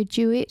maybe a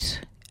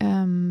duet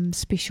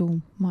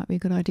special might be a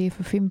good idea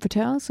for Femme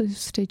Fatale, so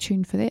stay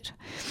tuned for that.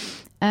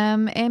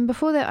 And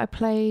before that I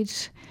played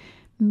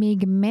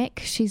Meg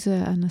Mack. She's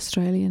an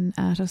Australian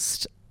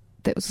artist.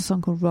 That was a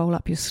song called Roll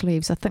Up Your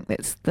Sleeves. I think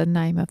that's the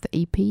name of the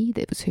EP.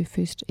 That was her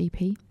first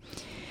EP.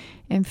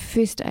 And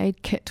First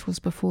Aid Kit was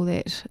before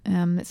that.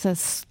 It's a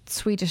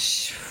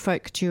Swedish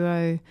folk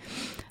duo,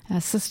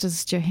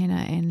 sisters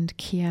Johanna and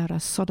Chiara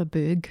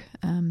Soderberg,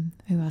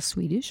 who are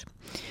Swedish.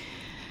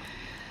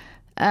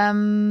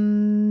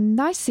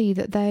 I see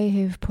that they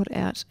have put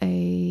out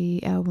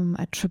a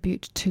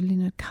tribute to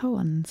Leonard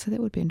Cohen, so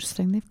that would be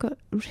interesting. They've got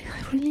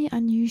really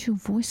unusual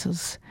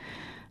voices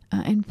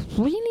and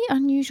really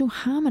unusual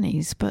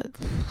harmonies, but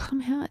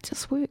somehow it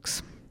just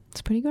works.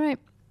 It's pretty great.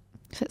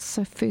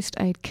 So First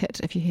Aid Kit,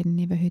 if you had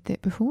never heard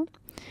that before,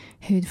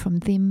 heard from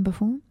them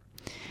before.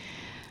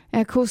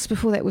 Of course,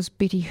 before that was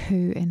Betty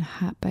Who and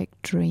Heartbreak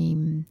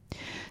Dream.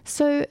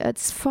 So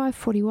it's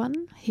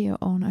 5:41 here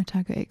on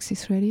Otago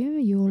Access Radio.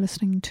 You're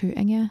listening to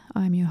Inga.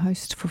 I'm your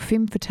host for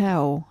Femme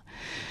Fatale.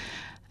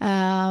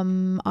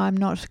 I'm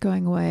not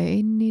going away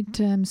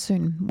anytime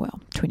soon. Well,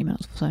 20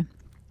 minutes or so.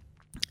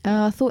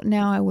 I thought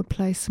now I would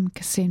play some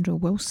Cassandra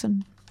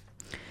Wilson.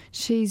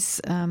 She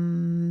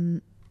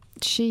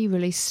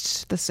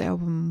released this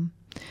album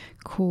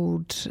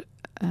called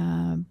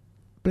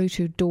Blue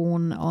to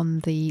Dawn on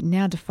the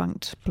now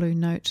defunct Blue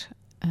Note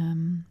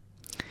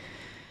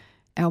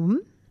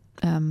album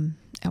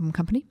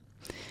company,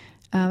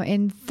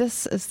 and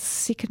this is the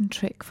second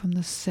track from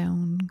this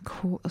album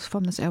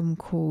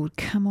called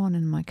Come On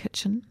in My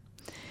Kitchen.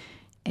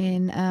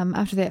 And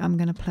after that, I'm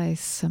going to play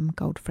some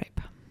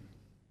Goldfrapp.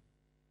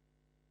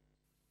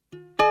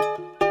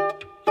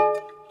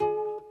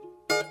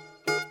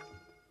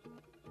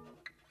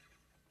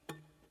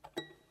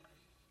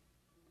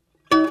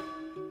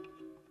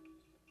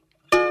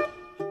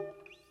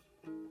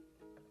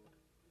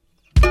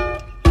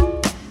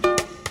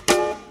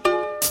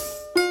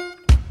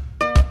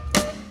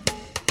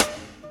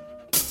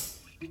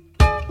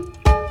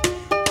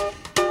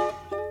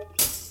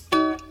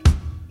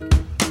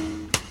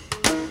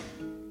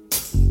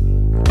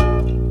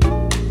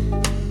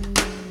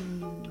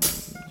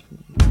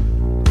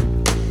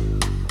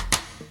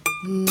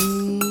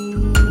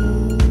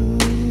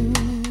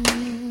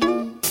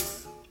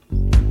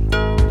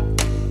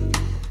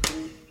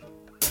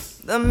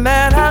 The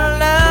man I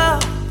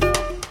love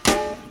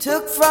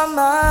took from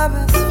my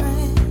best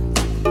friend.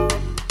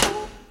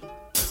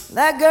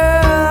 That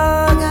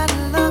girl got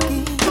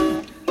lucky,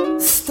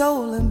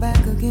 stolen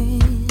back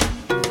again.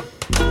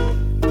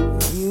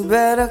 You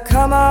better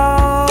come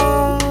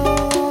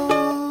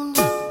on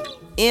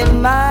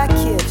in my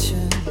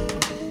kitchen,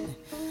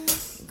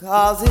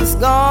 'cause it's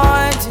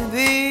going to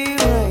be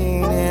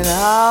raining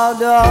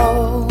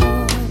outdoors.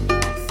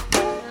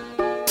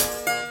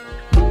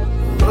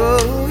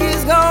 Oh,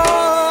 he's gone.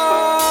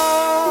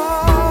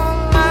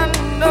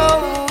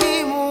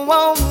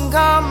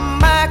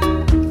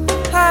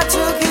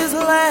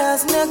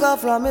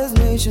 From his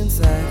nation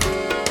sack.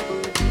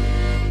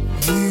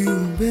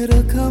 You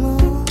better come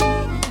on,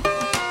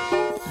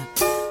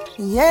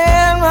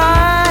 yeah, in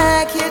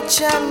my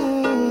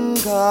kitchen,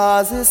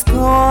 'cause it's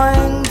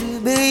going to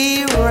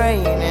be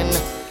raining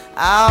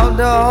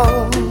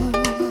outdoors.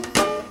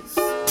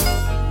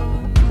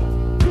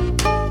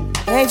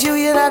 Can't you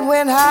hear that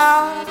wind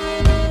howl?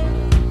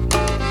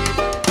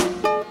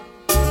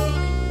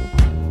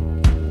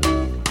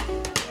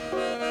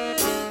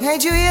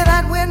 Can't you hear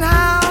that wind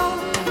howl?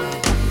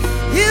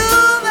 You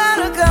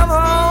better come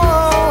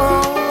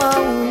on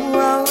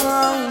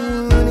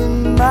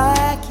in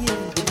my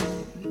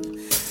kitchen,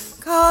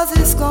 'cause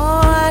it's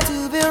going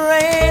to be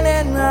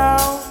raining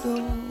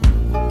outdoors.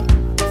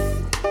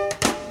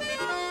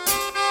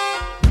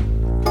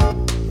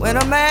 When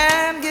a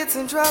man gets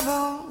in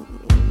trouble,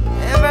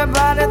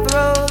 everybody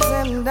throws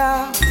him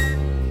down.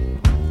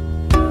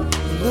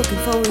 Looking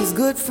for his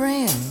good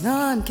friend,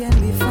 none can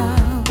be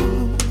found.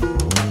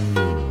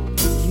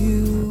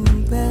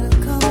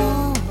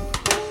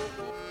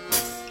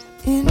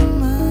 In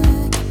my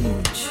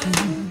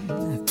kitchen,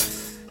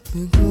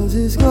 because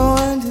it's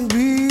going to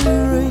be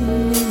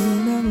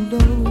raining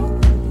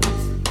outdoors.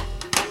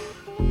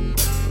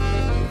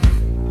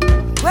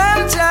 Well,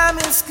 the time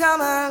is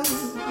coming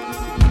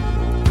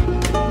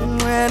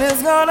when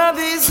it's gonna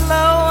be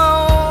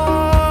slow.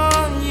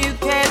 You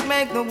can't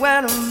make the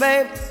weather,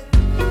 babe.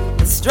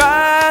 It's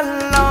dry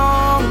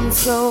long,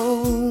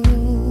 so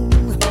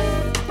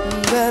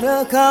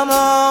better come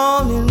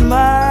on in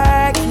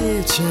my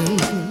kitchen,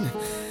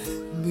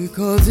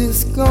 because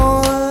it's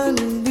going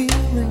to be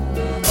raining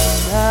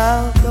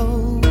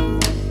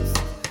outdoors.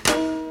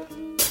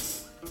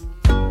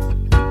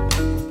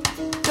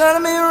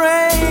 Gonna be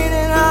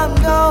raining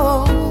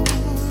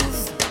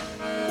outdoors.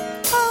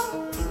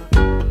 Oh.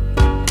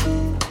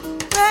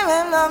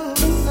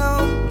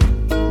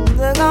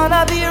 They're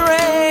gonna be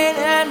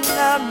raining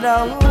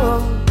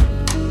outdoors.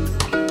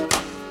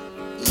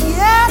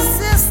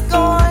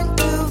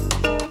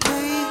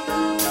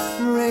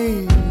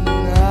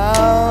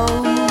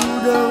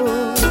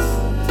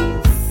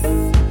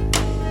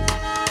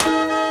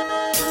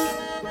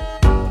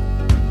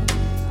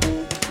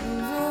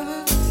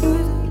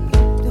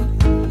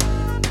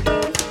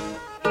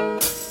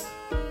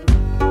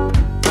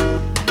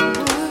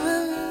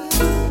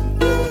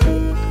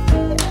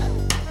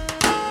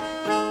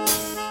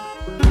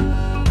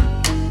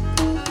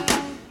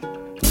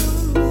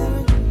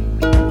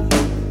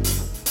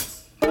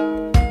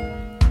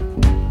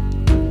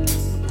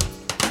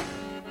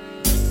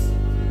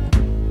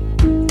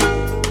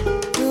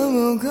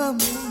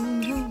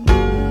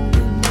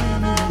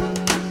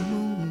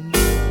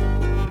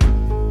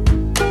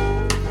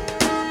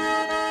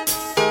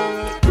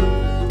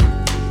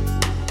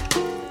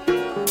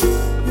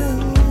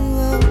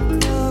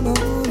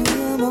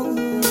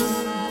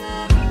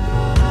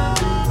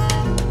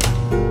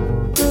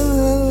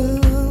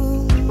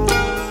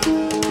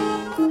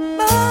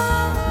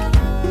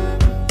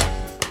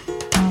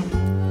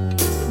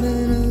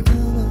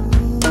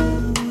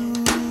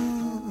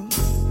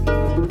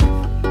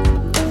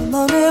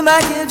 My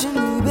kitchen,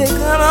 baby,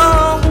 come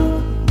on.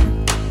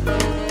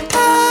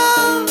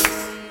 Oh.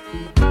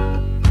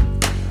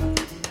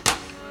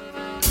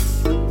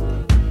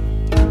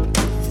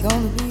 It's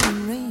gonna be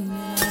raining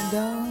at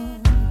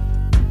dawn.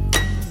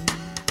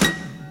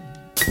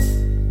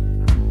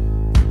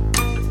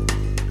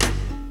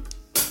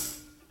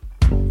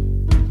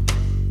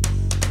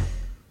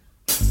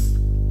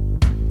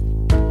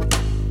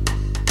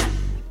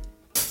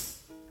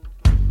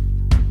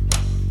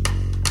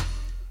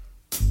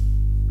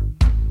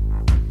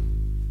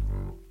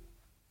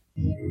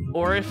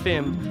 OAR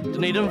FM,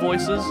 Dunedin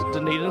Voices,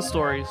 Dunedin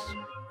Stories.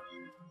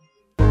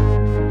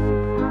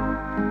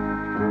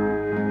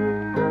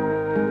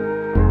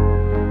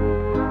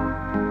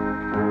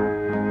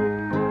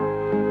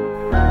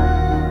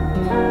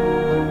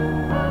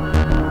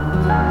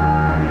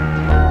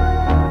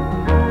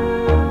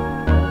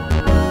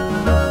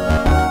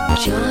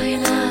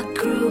 Join our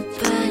group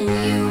and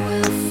you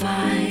will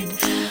find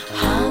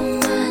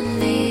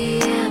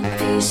harmony and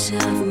peace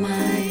of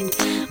mind.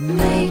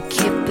 Make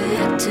it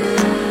better.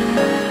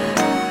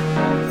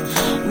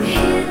 We're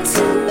here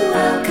to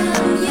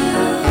welcome you.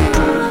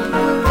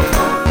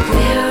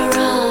 We're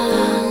all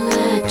on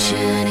the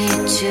journey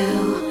to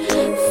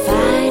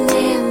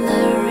finding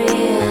the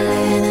real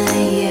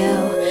inner you.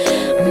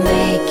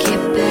 Make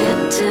it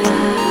better.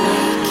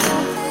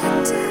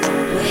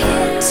 We're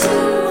here to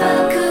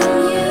welcome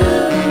you.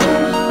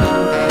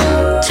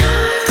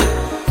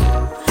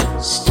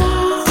 Time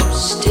stops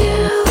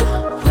still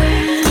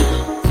when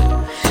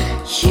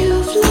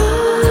you've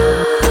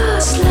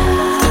lost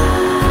love.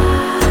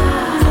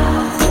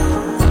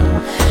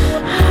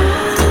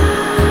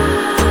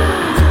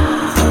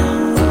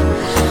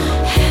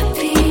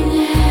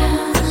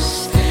 Happiness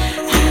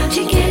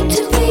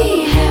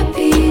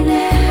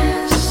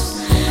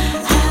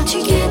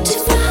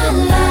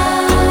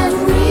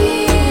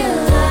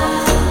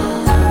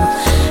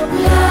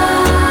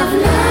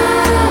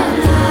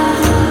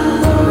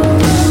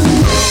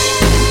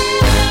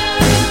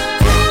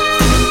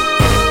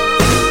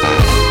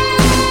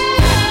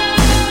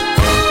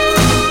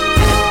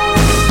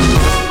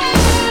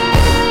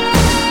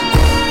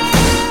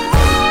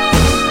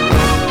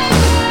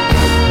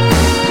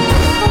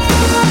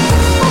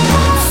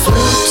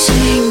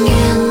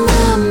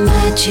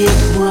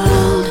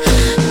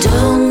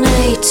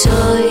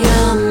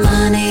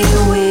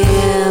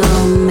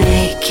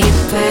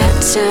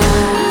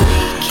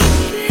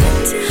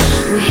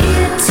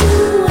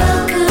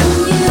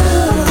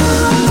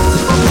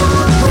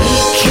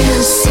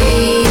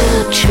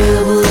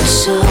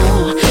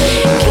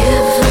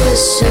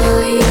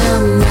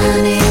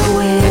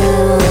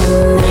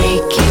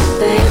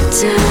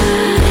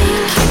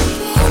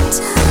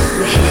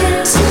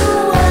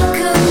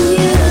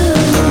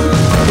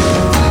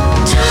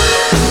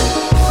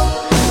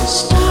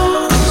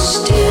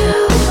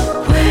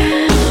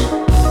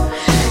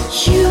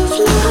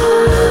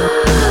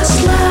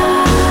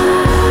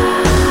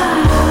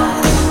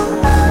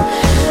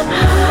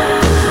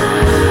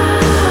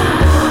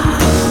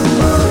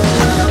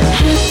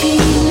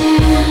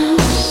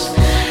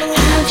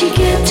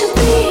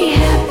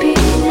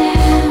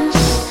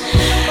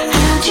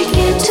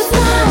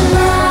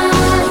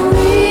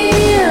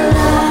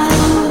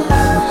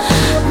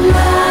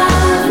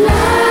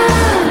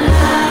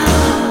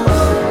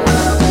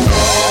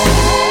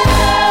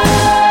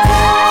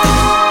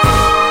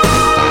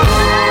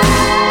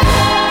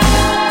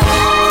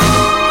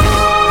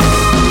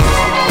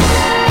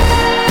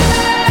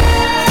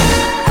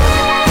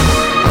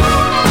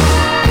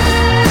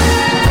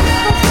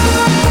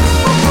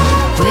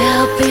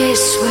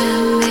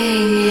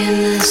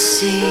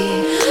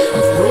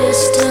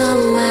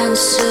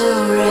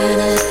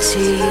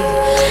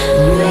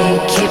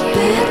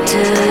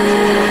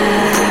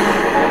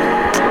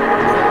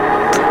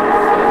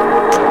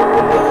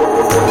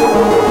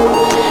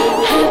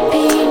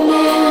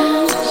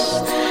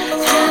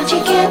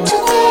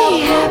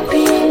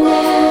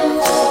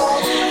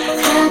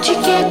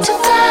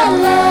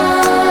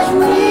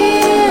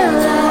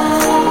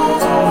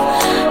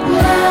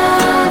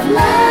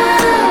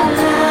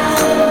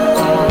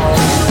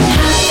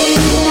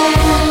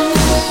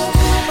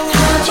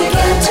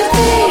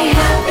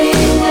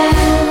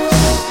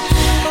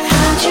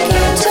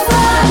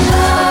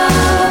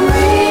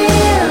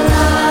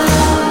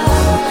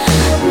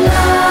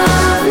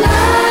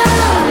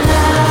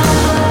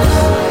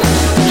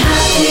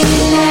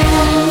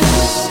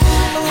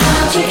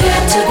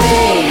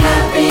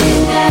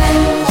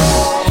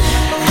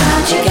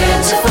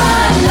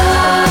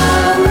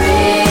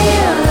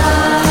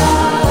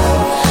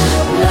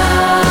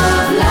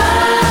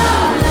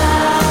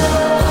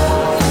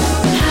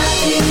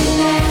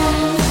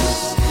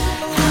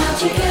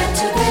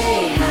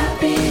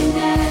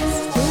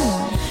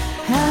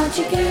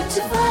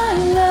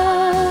find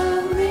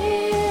love,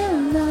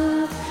 real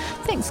love.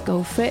 Thanks,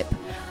 Goldfrapp.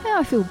 Now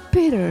I feel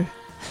better.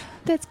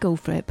 That's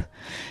Goldfrapp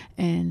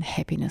and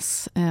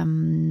happiness.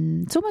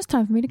 It's almost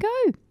time for me to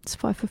go. It's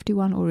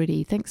 5:51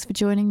 already. Thanks for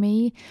joining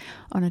me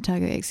on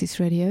Otago Access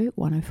Radio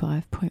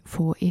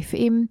 105.4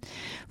 FM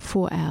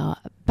for our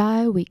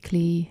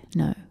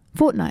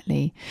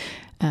fortnightly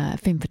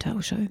Femme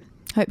Fatale show.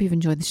 Hope you've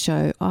enjoyed the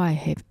show. I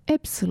have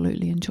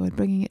absolutely enjoyed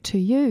bringing it to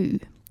you.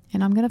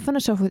 And I'm going to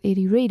finish off with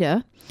Eddie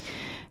Reader,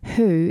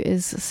 who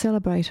is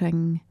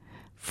celebrating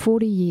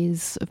 40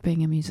 years of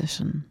being a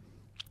musician.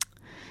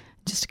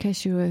 Just in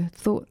case you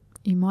thought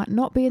you might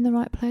not be in the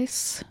right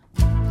place,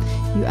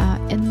 you are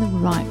in the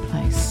right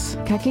place.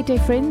 Ka kite,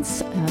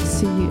 friends.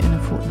 See you in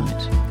a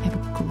fortnight. Have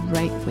a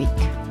great week.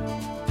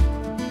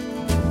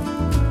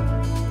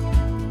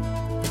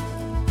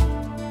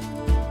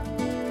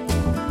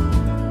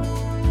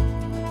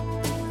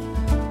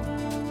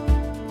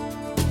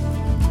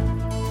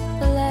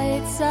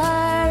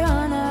 Are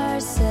on our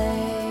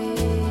side,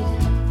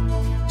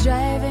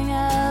 driving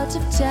out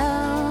of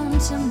town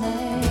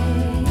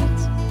tonight.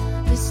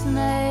 This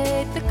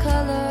night the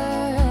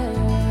color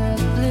of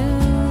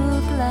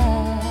blue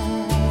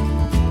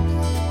glass,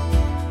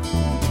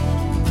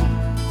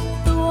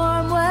 the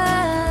warm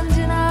wind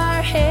in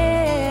our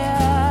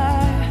hair.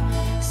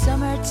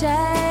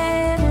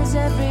 Summertime is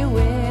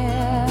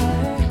everywhere.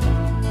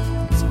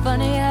 It's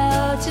funny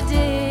how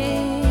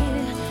today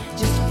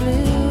just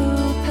flew.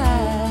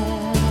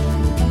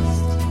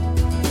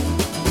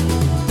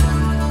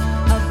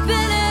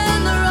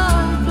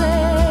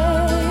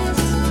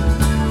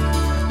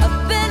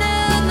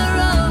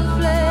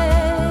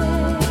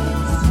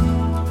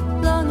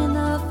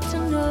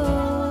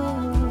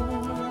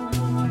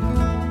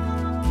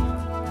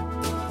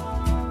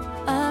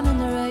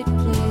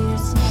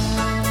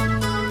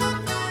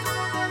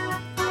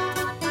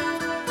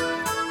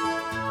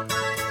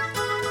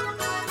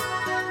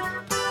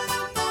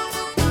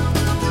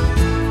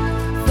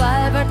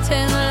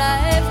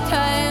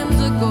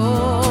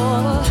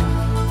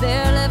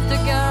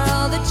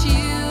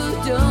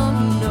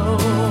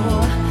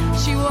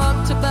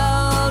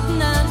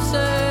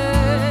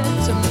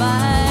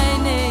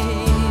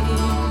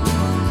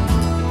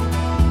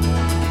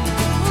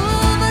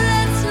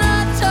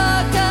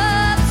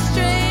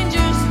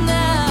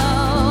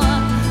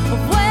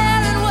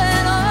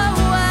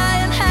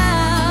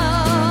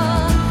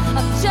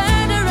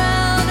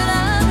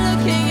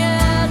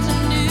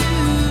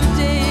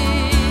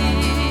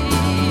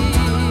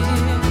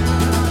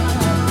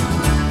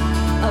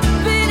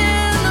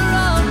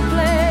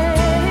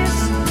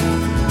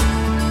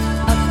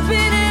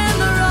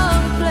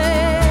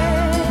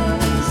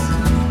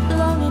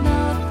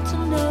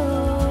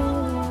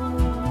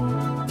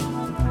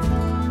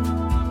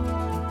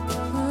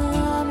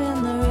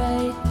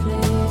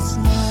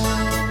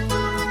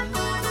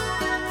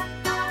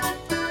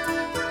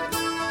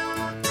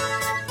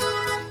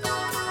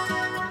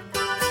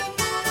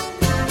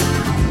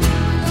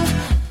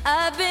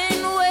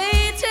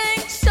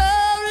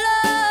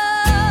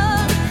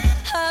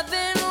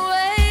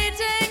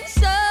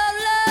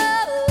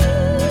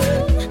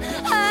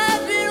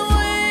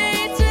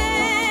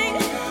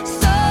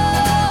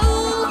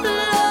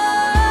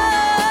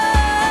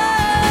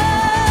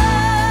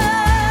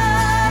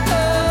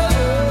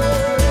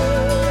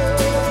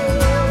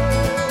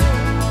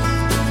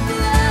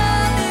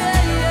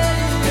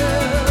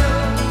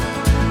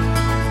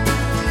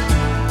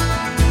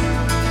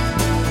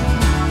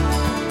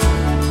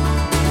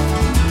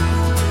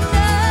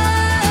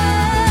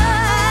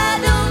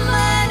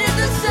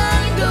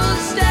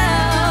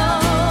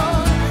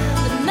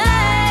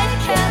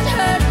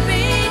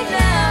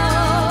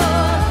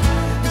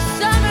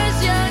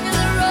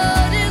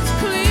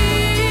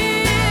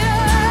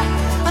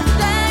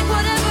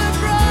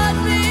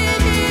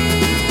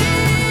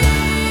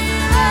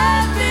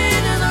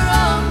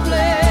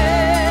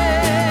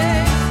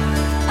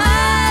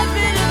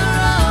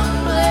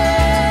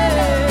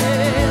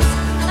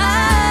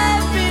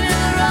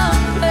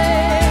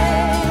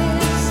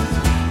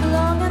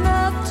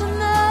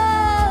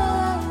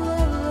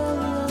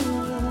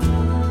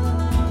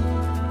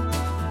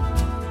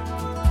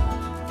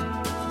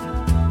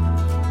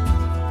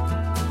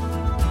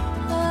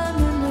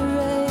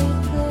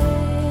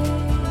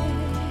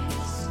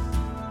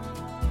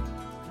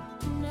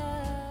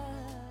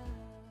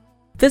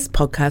 This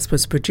podcast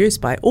was produced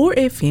by OAR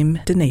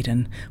FM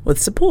Dunedin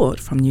with support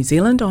from New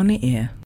Zealand On the Air.